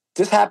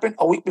this happened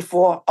a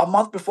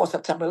month before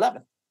September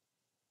 11th.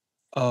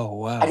 Oh,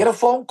 wow. I get a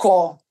phone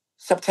call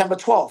September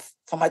 12th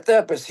from my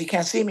therapist. He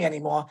can't see me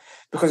anymore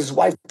because his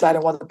wife died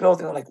in one of the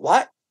buildings. I'm like,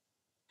 what?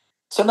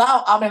 So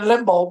now I'm in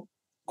limbo,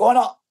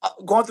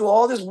 going through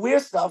all this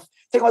weird stuff,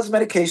 taking all this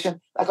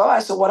medication. Like, all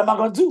right, so what am I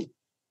going to do?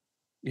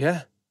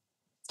 Yeah.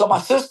 So one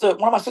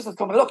of my sisters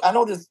told me, look, I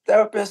know this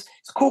therapist.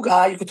 He's a cool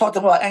guy. You can talk to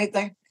him about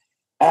anything.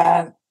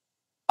 And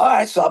all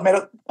right, so I made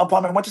an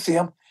appointment, went to see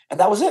him, and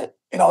that was it.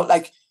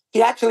 Like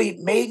he actually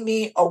made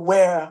me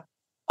aware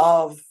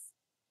of,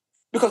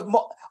 because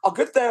a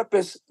good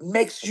therapist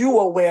makes you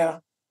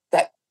aware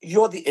that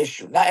you're the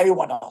issue, not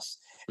everyone else.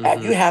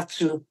 And you have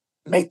to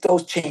make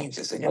those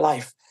changes in your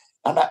life.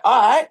 I'm like,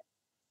 all right,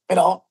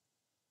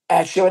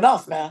 and sure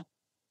enough, man,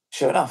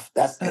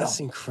 that's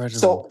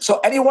incredible. So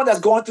anyone that's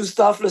going through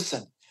stuff,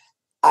 listen,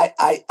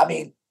 I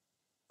mean,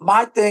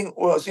 my thing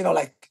was,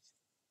 like,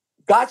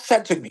 God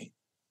said to me,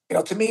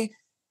 to me,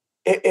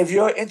 if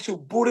you're into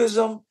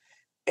Buddhism,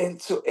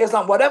 into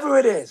Islam, whatever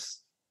it is,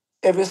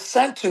 if it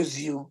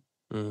centers you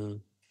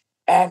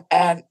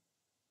and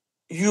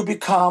you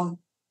become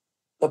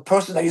the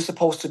person that you're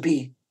supposed to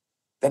be,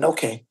 then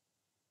okay.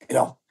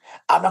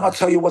 I'm not going to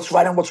tell you what's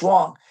right and what's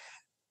wrong.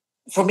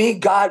 For me,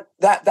 God,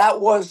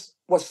 that was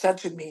what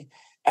centered me.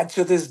 And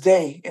to this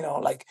day,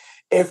 like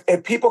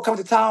if people come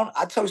to town,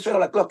 I tell you straight up,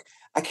 like, look,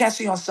 I can't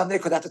see you on Sunday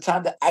because that's the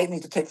time that I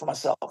need to take for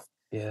myself.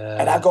 Yeah.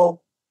 And I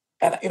go,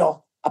 and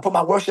I put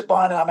my worship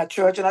on, and I'm at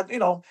church, and I'm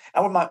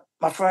with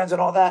my friends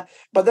and all that.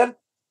 But then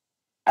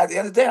at the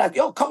end of the day, like,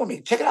 yo, come with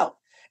me, check it out.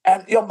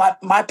 And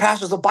my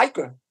pastor's a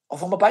biker, a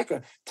former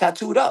biker,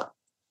 tattooed up,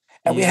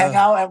 and we hang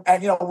out,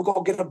 and we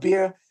go get a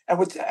beer,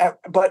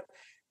 but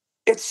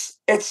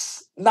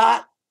it's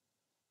not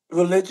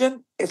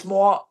religion. It's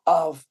more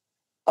of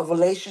a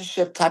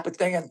relationship type of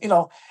thing,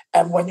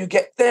 and when you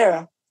get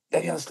there,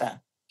 then you understand.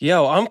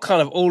 Yo, I'm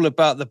kind of all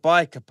about the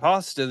biker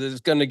pastor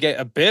that's going to get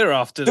a beer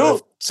after the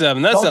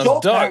sermon. That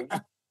sounds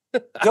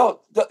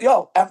dope.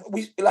 Yo, and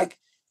we like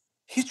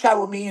he's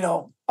traveled with me.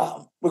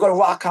 We go to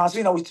rock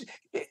concerts.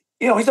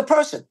 He's a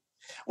person.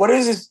 What it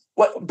is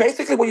what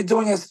basically what you're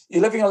doing is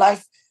you're living your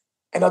life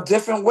in a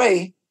different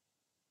way,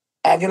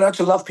 and you learn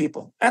to love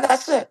people, and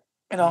that's it.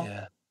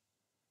 Yeah.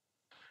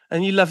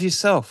 And you love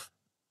yourself,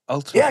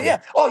 ultimately.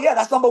 Yeah. Oh, yeah.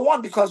 That's number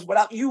one, because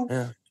without you,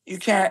 you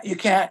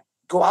can't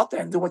go out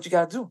there and do what you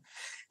got to do.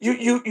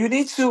 You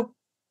need to,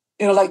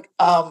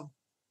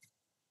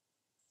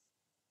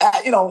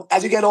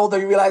 as you get older,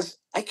 you realize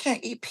I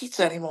can't eat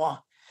pizza anymore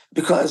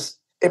because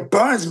it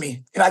burns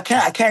me. I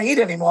can't eat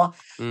anymore.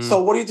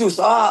 So what do?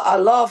 So I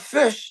love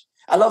fish.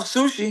 I love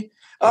sushi.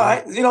 All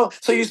right.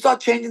 So you start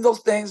changing those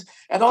things,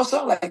 and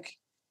also like,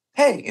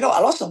 hey, I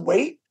lost some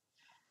weight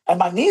and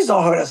my knees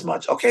don't hurt as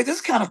much. Okay, this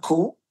is kind of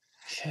cool.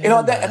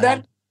 And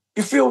then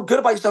you feel good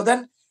about yourself.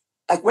 Then,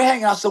 like, we're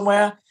hanging out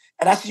somewhere,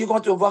 and I see you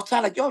going through a rough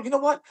time. Like, yo, you know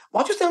what?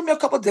 Why don't you stay with me a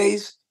couple of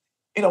days?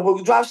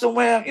 We'll drive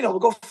somewhere. We'll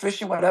go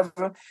fishing,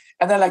 whatever.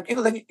 And then, like,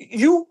 then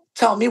you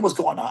tell me what's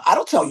going on. I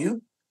don't tell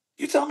you.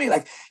 You tell me,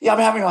 like, yeah, I'm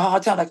having a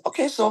hard time. Like,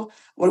 okay, so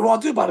what do you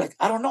want to do about it? Like,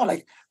 I don't know.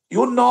 Like,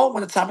 you'll know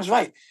when the time is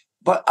right.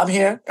 But I'm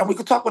here, and we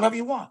can talk whenever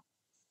you want.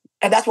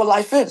 And that's what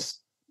life is.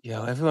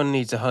 Yeah, everyone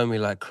needs a homie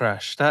like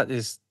Crash.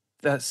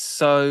 That's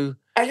so.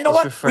 And you know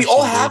what? We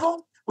all have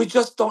them. We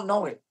just don't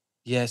know it.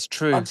 Yeah, it's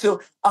true.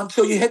 Until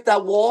you hit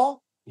that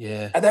wall.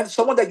 Yeah. And then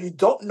someone that you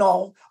don't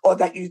know or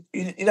that you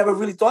never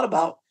really thought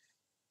about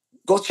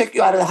goes check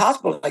you out of the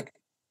hospital. Like,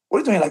 what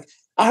are you doing? Like,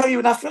 I heard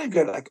you're not feeling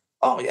good. Like,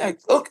 oh yeah,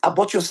 look, I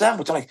bought you a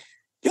sandwich. I'm like,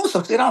 yo,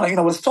 so sit down. Like,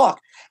 let's talk.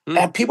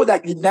 And people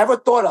that you never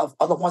thought of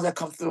are the ones that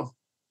come through.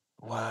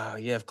 Wow.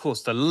 Yeah, of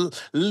course. The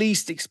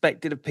least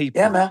expected of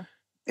people. Yeah, man.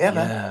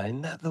 Yeah,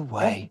 isn't that the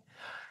way? Yeah.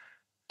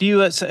 Do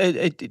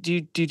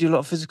you do a lot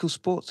of physical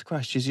sports,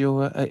 Crash? Is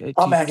your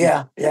man,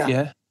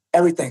 yeah.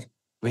 Everything.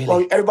 Really?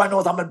 Well, everybody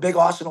knows I'm a big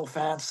Arsenal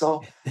fan,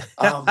 so.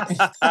 Oh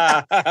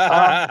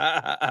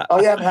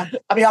yeah, man.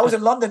 I mean, I was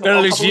in London a Gonna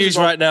couple lose weeks views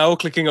ago. right now. All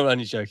clicking on.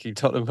 Only joking.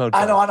 Tottenham podcast.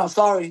 I know.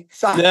 Sorry.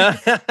 Yeah.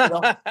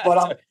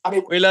 But I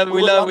mean, we were in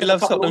London a love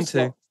couple of Tottenham weeks too.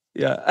 ago.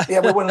 Yeah. Yeah,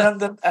 we were in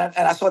London, and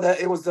I saw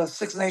that it was the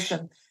Six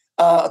Nation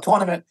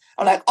tournament.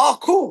 I'm like, oh,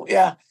 cool,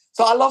 yeah.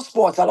 So I love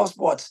sports.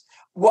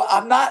 What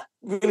I'm not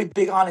really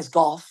big on is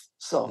golf.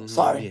 So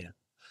sorry.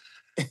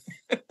 Yeah.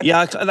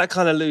 Yeah, that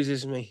kind of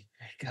loses me.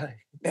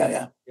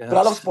 Yeah. But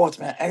I love sports,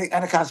 man. Any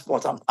kind of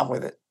sports, I'm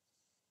with it.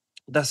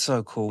 That's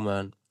so cool,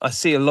 man. I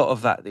see a lot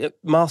of that.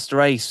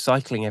 Master Ace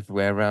cycling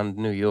everywhere around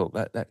New York.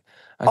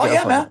 Oh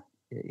yeah, man.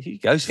 He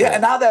goes for Yeah, it.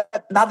 and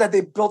now that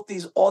they built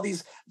all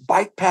these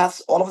bike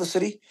paths all over the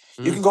city,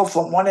 you can go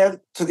from one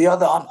end to the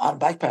other on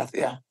bike path.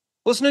 Yeah.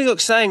 What's New York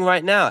saying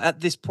right now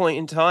at this point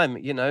in time?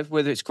 You know,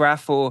 whether it's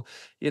graff or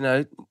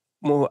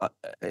more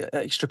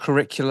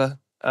extracurricular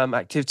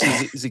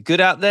activities. Is it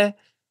good out there?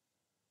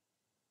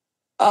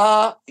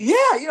 Yeah,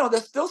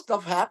 there's still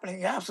stuff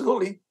happening. Yeah,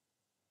 absolutely.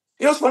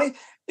 It's funny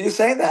you're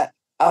saying that.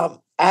 I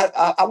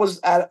was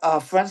at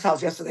a friend's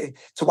house yesterday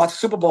to watch the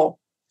Super Bowl,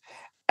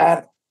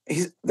 and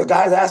the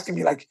guy's asking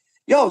me like,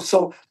 "Yo,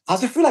 so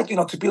how's it feel like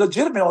to be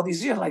legitimate all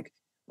these years?" I'm like,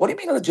 what do you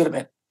mean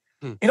legitimate?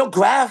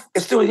 Graff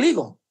is still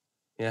illegal.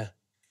 Yeah.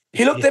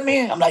 He looked at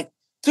me. I'm like,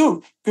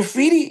 dude,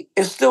 graffiti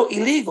is still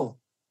illegal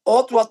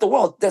all throughout the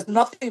world. There's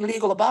nothing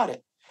legal about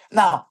it.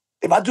 Now,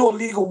 if I do a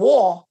legal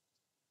wall,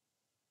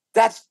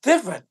 that's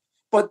different.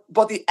 But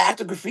the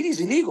act of graffiti is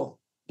illegal.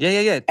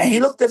 Yeah. And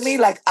he looked at me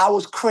like I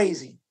was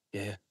crazy.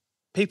 Yeah.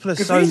 People are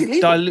Graffiti's so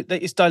illegal.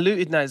 it's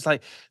diluted now. It's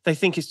like they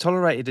think it's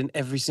tolerated in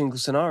every single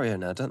scenario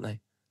now, don't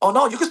they? Oh,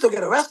 no, you can still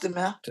get arrested,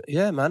 man.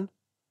 Yeah, man.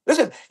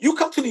 Listen, you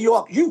come to New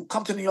York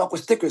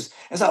with stickers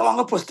and say, oh, I'm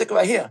going to put a sticker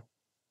right here.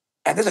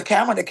 And there's a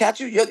camera and they catch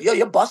you,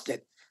 you're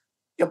busted.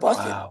 You're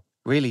busted. Wow.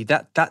 Really?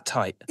 That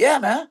tight? Yeah,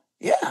 man.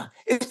 Yeah.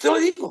 It's still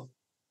illegal.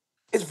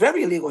 It's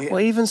very illegal here. Well,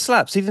 even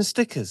slaps, even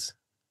stickers.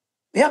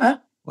 Yeah,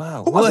 man.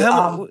 Wow.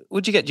 Well,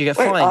 what'd you get? Did you get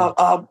fined?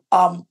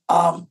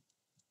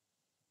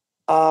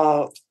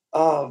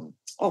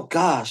 Oh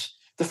gosh,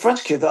 the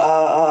French kid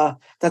that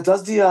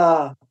does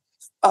the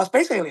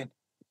Space Alien.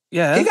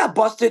 Yeah. He got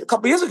busted a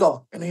couple years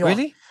ago in New York.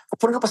 Really? For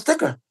putting up a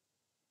sticker.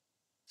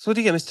 So what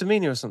did he get?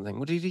 Misdemeanor or something?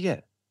 What did he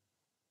get?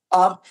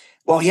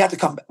 Well, he had to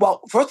come.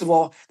 Well, first of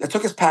all, they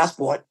took his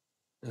passport.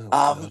 Oh,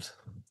 God.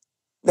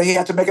 Then he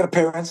had to make an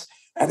appearance,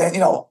 and then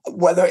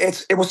whether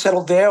it was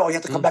settled there or he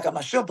had to come back, I'm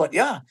not sure. But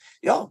yeah,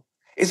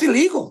 it's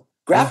illegal.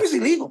 Graff is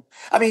illegal.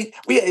 I mean,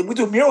 we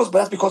do murals, but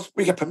that's because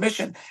we get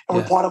permission and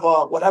we're part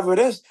of whatever it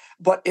is.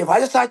 But if I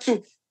decide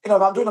to, if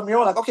I'm doing a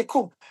mural, like, okay,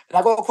 cool, and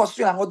I go across the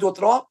street and I'm going to do a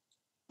throw up,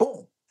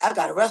 boom, I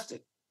got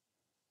arrested.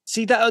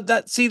 See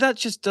that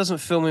just doesn't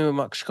fill me with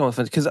much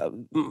confidence because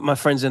my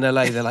friends in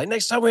LA, they're like,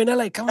 next time we're in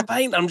LA, come and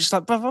paint. I'm just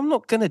like, bruv, I'm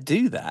not gonna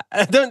do that.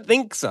 I don't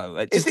think so.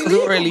 It's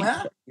illegal,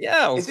 man.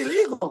 Yeah, it's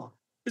illegal.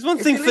 It's one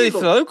thing for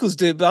locals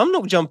do, but I'm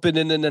not jumping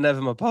in and then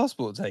having my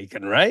passport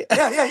taken, right?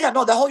 Yeah.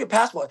 No, they hold your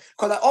passport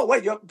because oh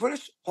wait, you're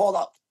British. Hold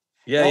up.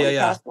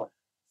 Yeah. Passport.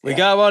 We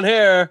got one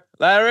here,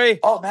 Larry.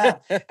 Oh man,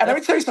 and let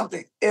me tell you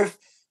something. If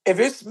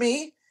it's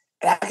me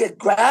and I get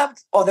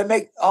grabbed, they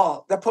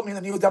put me in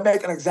the news. They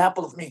make an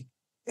example of me.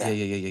 Yeah.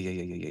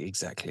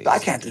 Exactly. I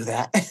can't do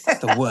that. It's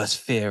the worst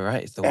fear,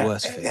 right? It's the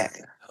worst fear.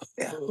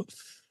 Yeah.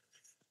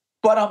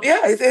 But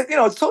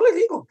it's totally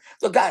legal.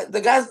 The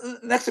guy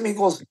next to me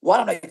goes, "What?"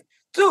 I'm like,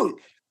 dude,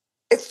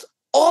 it's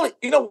all.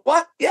 You know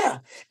what? Yeah.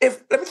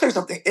 Let me tell you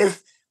something.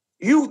 If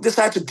you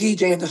decide to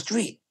DJ in the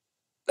street,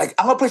 like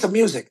I'm gonna play some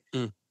music,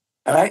 all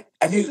right,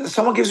 and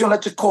someone gives you an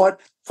electric cord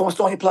from a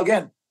store and you plug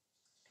in,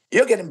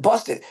 you're getting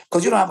busted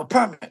because you don't have a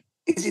permit.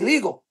 It's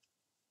illegal.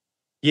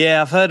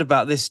 Yeah, I've heard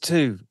about this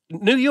too.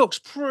 New York's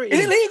pretty...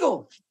 It's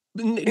illegal.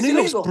 New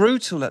York's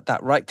brutal at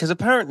that, right? Because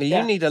apparently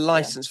you need a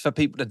license for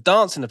people to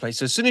dance in the place.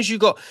 So as soon as you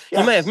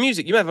may have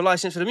music, you may have a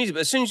license for the music,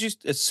 but as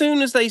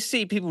soon as they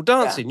see people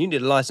dancing, you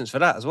need a license for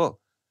that as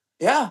well.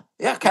 Yeah,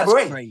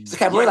 cabaret. It's a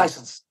cabaret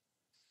license.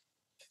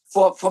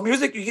 For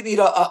music, you need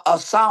a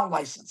sound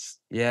license.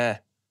 Yeah.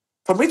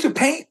 For me to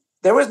paint,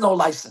 there is no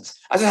license.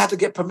 I just have to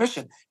get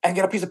permission and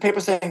get a piece of paper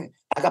saying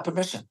I got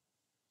permission.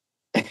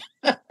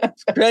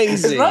 It's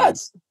crazy. It's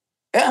nuts.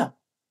 Yeah.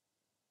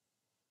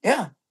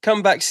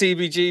 Come back,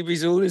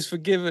 CBGB's, all is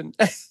forgiven.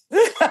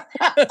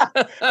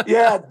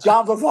 Yeah,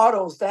 John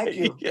Bravado's, thank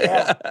you.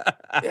 Yeah.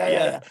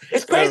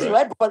 It's crazy,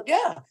 right? But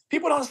yeah,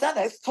 people don't understand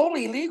that. It's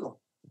totally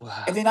illegal.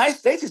 Wow. In the United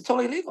States, it's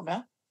totally illegal,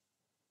 man.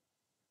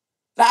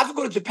 Now, I could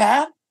go to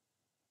Japan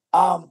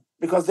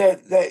because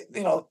they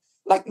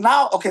like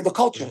now, okay, the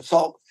culture.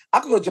 So I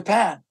could go to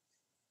Japan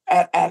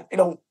and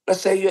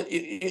let's say you're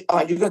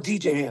going to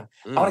DJ here.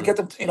 I want to get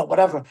them,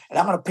 whatever, and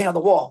I'm going to paint on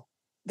the wall.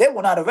 They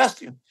will not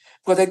arrest you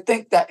because they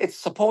think that it's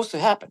supposed to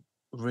happen.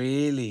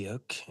 Really?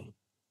 Okay.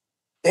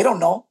 They don't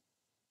know.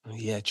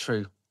 Yeah,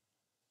 true.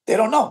 They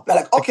don't know. They're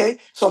like, okay.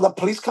 So the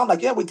police come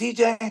like, yeah, we're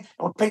DJing and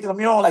we're painting the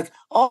mural. Like,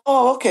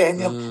 oh, okay.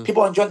 And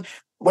people are enjoying.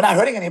 We're not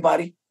hurting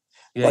anybody.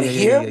 Yeah.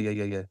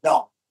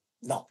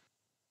 No.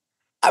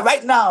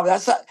 Right now,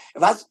 if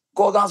I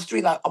go down the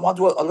street, I want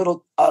to do a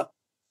little.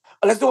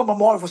 Let's do a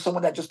memorial for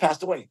someone that just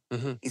passed away.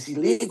 Mm-hmm. It's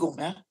illegal,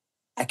 man.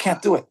 I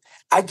can't do it.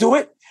 I do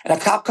it, and a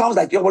cop comes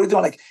like, "Yo, what are you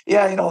doing?" Like,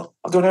 "Yeah,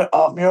 I'm doing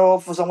a mural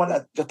for someone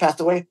that just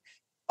passed away.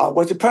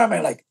 Where's your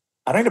permit?" Like,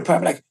 "I don't need a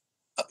permit." Like,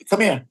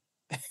 "Come here."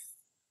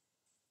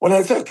 When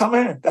they say, "Come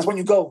here," that's when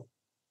you go.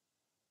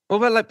 What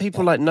about like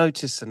people like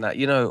Notice and that,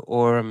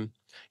 or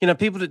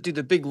people that do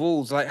the big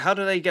walls? Like, how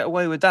do they get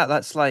away with that?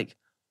 That's like,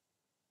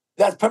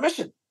 that's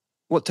permission.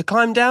 What, to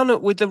climb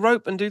down with the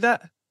rope and do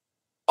that?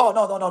 Oh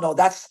no.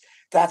 That's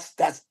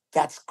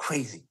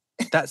crazy.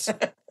 That's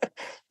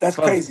that's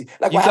crazy.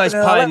 Like you guys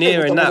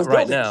pioneering that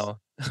right now.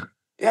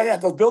 Yeah,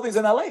 those buildings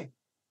in LA.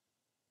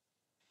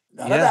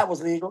 None of that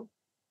was legal.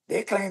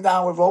 They came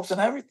down with ropes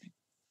and everything.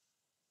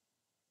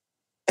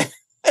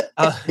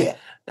 Yeah.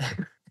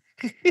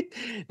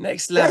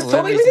 Next level. It's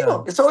totally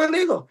legal. It's totally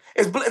legal.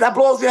 That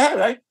blows your head,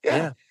 right?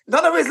 Yeah.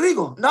 None of it is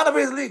legal. None of it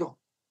is legal.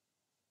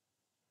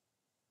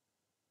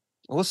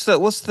 What's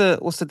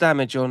the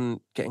damage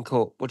on getting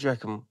caught? What do you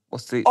reckon?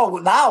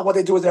 Now what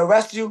they do is they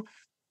arrest you,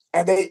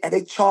 and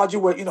they charge you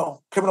with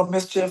criminal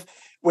mischief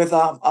with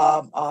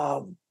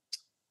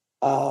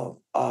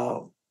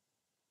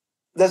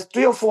there's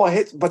 3 or 4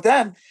 hits, but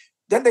then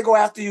they go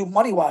after you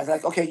money wise.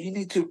 Like, okay, you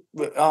need to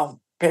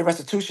pay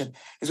restitution.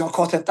 It's going to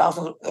cost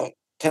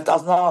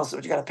 $10,000.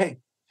 What you got to pay.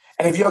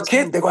 And if you're a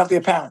kid, they go after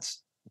your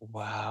parents.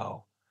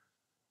 Wow.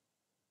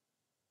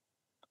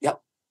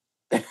 Yep.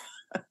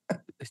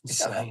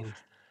 Insane.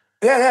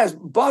 Yeah, it's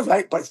bug,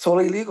 right? But it's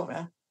totally illegal,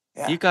 man.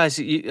 Yeah. You guys,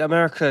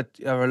 America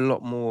are a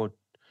lot more,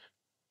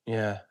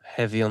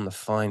 heavy on the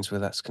fines where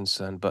that's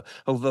concerned. But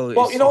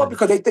although, you know what?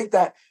 Because they think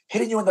that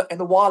hitting you in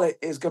the wallet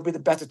is going to be the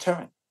best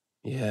deterrent.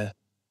 Yeah.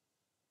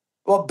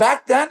 Well,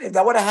 back then, if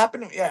that would have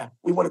happened,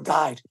 we would have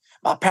died.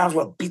 My parents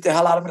would have beat the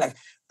hell out of me. Like,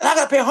 I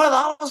got to pay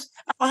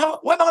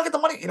 $100. Where am I going to get the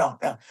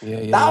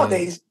money?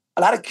 Nowadays,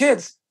 a lot of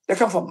kids, they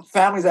come from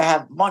families that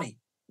have money,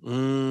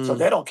 so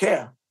they don't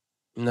care.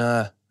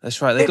 Nah,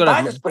 that's right. They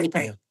buy the spray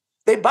paint.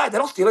 Yeah. They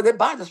don't steal it. They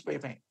buy the spray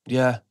paint.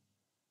 Yeah.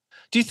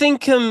 Do you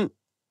think the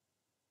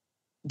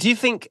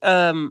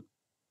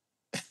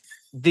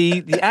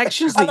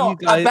actions that you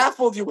guys... I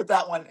baffled you with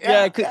that one.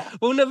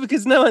 Well, no,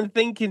 because now I'm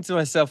thinking to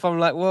myself, I'm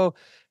like, well,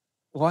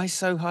 why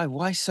so high?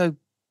 Why so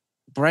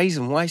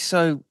brazen? Why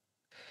so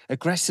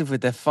aggressive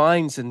with their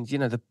fines and,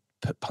 the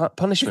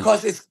punishment?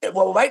 Because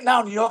right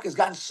now New York has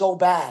gotten so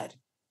bad.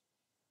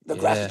 The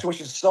grass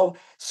situation is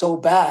so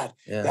bad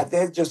that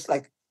they're just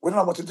like, we don't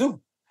know what to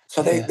do.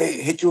 So they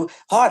hit you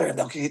harder, and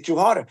they'll hit you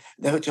harder.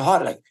 They'll hit you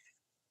harder. Like,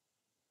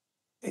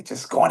 they're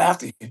just going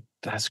after you.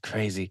 That's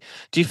crazy.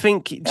 Do you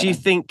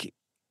think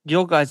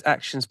your guys'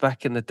 actions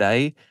back in the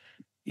day,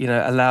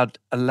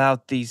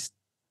 allowed these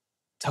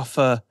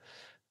tougher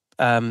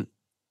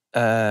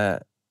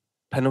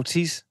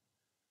penalties?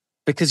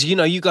 Because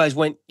you guys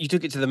you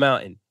took it to the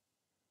mountain.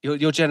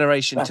 Your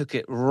generation took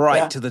it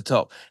right to the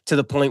top, to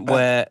the point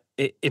where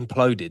it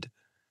imploded.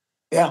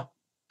 Yeah.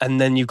 And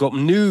then you've got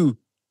new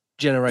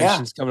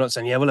generations coming up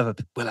saying,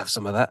 we'll have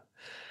some of that.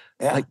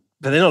 Yeah.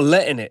 But they're not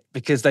letting it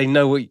because they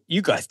know what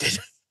you guys did.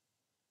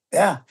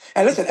 Yeah.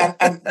 And listen,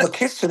 and the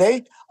kids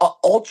today are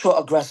ultra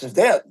aggressive.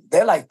 They're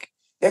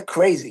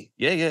crazy.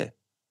 Yeah.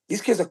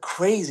 These kids are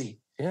crazy.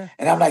 Yeah.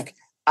 And I'm like,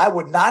 I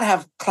would not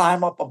have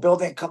climbed up a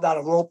building and come down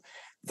a rope.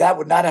 That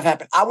would not have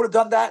happened. I would have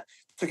done that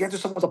to get into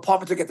someone's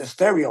apartment to get the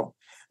stereo,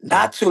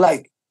 not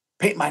to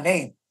paint my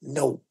name.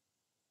 No.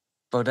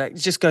 But that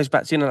just goes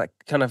back to,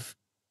 kind of,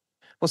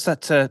 what's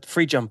that?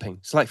 Free jumping.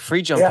 It's like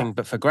free jumping,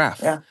 but for graff.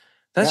 Yeah.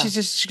 That's just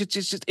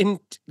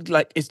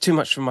it's too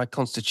much for my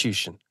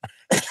constitution.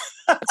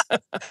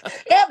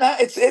 Yeah, man,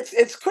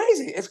 it's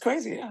crazy. It's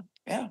crazy.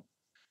 Yeah.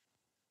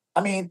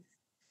 I mean,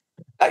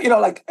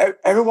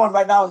 everyone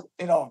right now,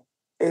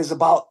 is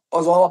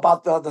all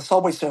about the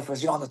subway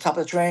surfers, on the top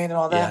of the train and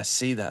all that. Yeah, I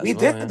see that. We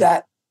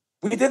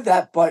did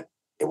that, but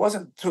it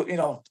wasn't too,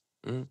 no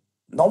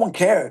one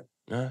cared.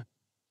 Yeah.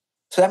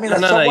 So that means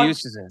one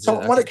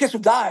of the kids who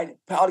died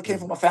probably came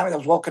from a family that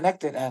was well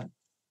connected and.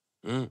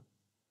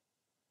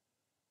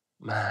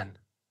 Man,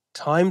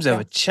 times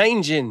are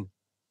changing.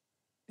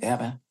 Yeah,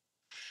 man.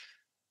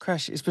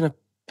 Crash, it's been a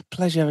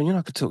pleasure having you.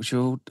 I could talk to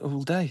you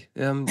all day.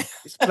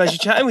 It's a pleasure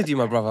chatting with you,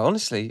 my brother.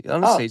 Honestly.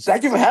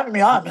 Thank you for having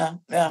me on, man.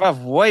 Yeah,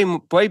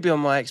 bruv, way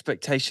beyond my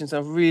expectations. I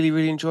really,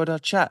 really enjoyed our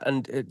chat.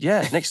 And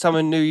next time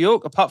in New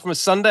York, apart from a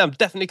Sunday, I'm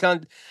definitely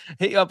going to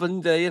hit you up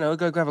and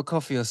go grab a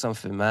coffee or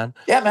something, man.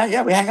 Yeah, man.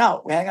 Yeah, we hang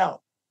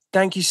out.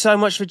 Thank you so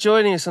much for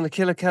joining us on the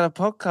Killa Kela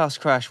podcast,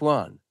 Crash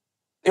One.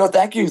 Yo,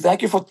 thank you.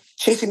 Thank you for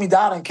chasing me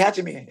down and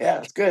catching me. Yeah,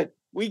 it's good.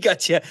 We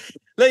got you.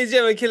 Ladies and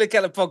gentlemen, Killa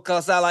Kela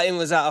podcast, Our In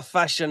Was Out of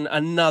Fashion.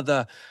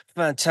 Another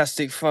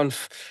fantastic,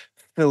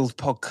 fun-filled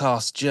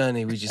podcast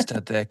journey we just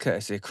had there,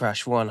 courtesy of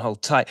Crash One.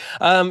 Hold tight.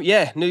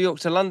 New York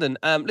to London.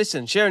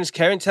 Listen, sharing is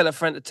caring. Tell a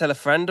friend to tell a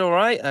friend, all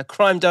right?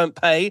 Crime don't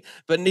pay,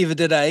 but neither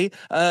do they.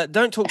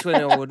 Don't talk to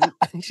anyone.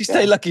 You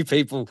stay lucky,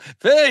 people.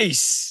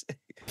 Peace.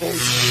 Thank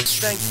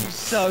you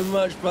so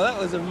much, bro. That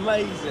was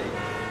amazing.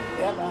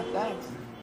 Yeah, man.